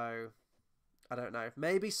 So, I don't know.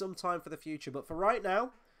 Maybe sometime for the future. But for right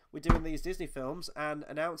now, we're doing these Disney films and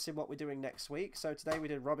announcing what we're doing next week. So today we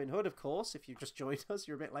did Robin Hood, of course. If you've just joined us,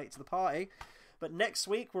 you're a bit late to the party. But next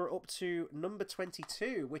week we're up to number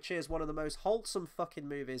 22, which is one of the most wholesome fucking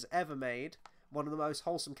movies ever made. One of the most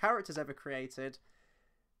wholesome characters ever created.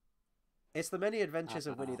 It's The Many Adventures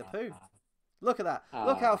of Winnie the Pooh. Look at that.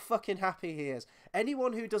 Look how fucking happy he is.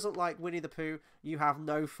 Anyone who doesn't like Winnie the Pooh, you have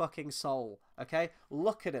no fucking soul. Okay?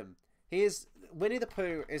 Look at him. Winnie the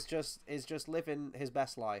Pooh is just living his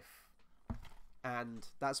best life. And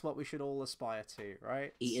that's what we should all aspire to,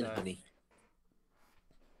 right? Eating honey.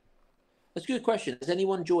 That's a good question. Has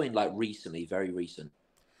anyone joined like recently, very recent?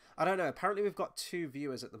 I don't know. Apparently we've got 2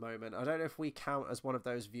 viewers at the moment. I don't know if we count as one of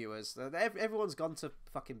those viewers. Everyone's gone to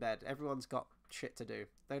fucking bed. Everyone's got shit to do.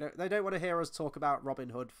 They don't want to hear us talk about Robin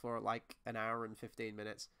Hood for like an hour and 15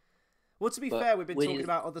 minutes. Well, to be fair, we've been talking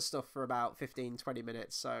about other stuff for about 15-20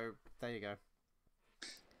 minutes, so there you go.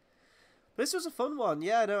 But this was a fun one.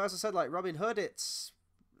 Yeah, no, as I said, like Robin Hood,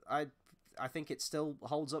 I think it still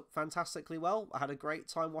holds up fantastically well. I had a great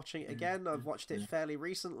time watching it again. I've watched it fairly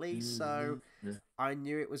recently, so I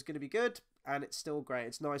knew it was going to be good, and it's still great.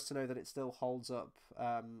 It's nice to know that it still holds up.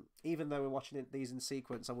 Even though we're watching these in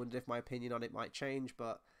sequence, I wondered if my opinion on it might change,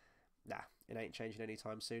 but nah, it ain't changing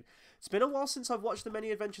anytime soon. It's been a while since I've watched The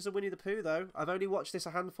Many Adventures of Winnie the Pooh, though. I've only watched this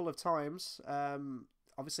a handful of times.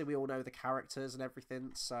 Obviously, we all know the characters and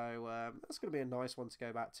everything, so that's going to be a nice one to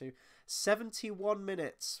go back to. 71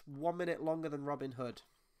 minutes, 1 minute longer than Robin Hood.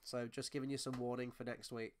 So just giving you some warning for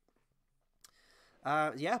next week.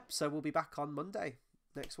 Yeah, so we'll be back on Monday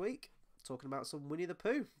next week, talking about some Winnie the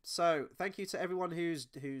Pooh. So thank you to everyone who's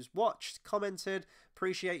watched, commented.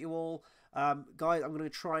 Appreciate you all. Guys, I'm going to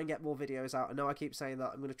try and get more videos out. I know I keep saying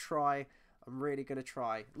that. I'm going to try. I'm really going to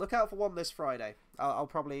try. Look out for one this Friday. I'll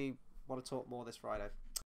probably want to talk more this Friday.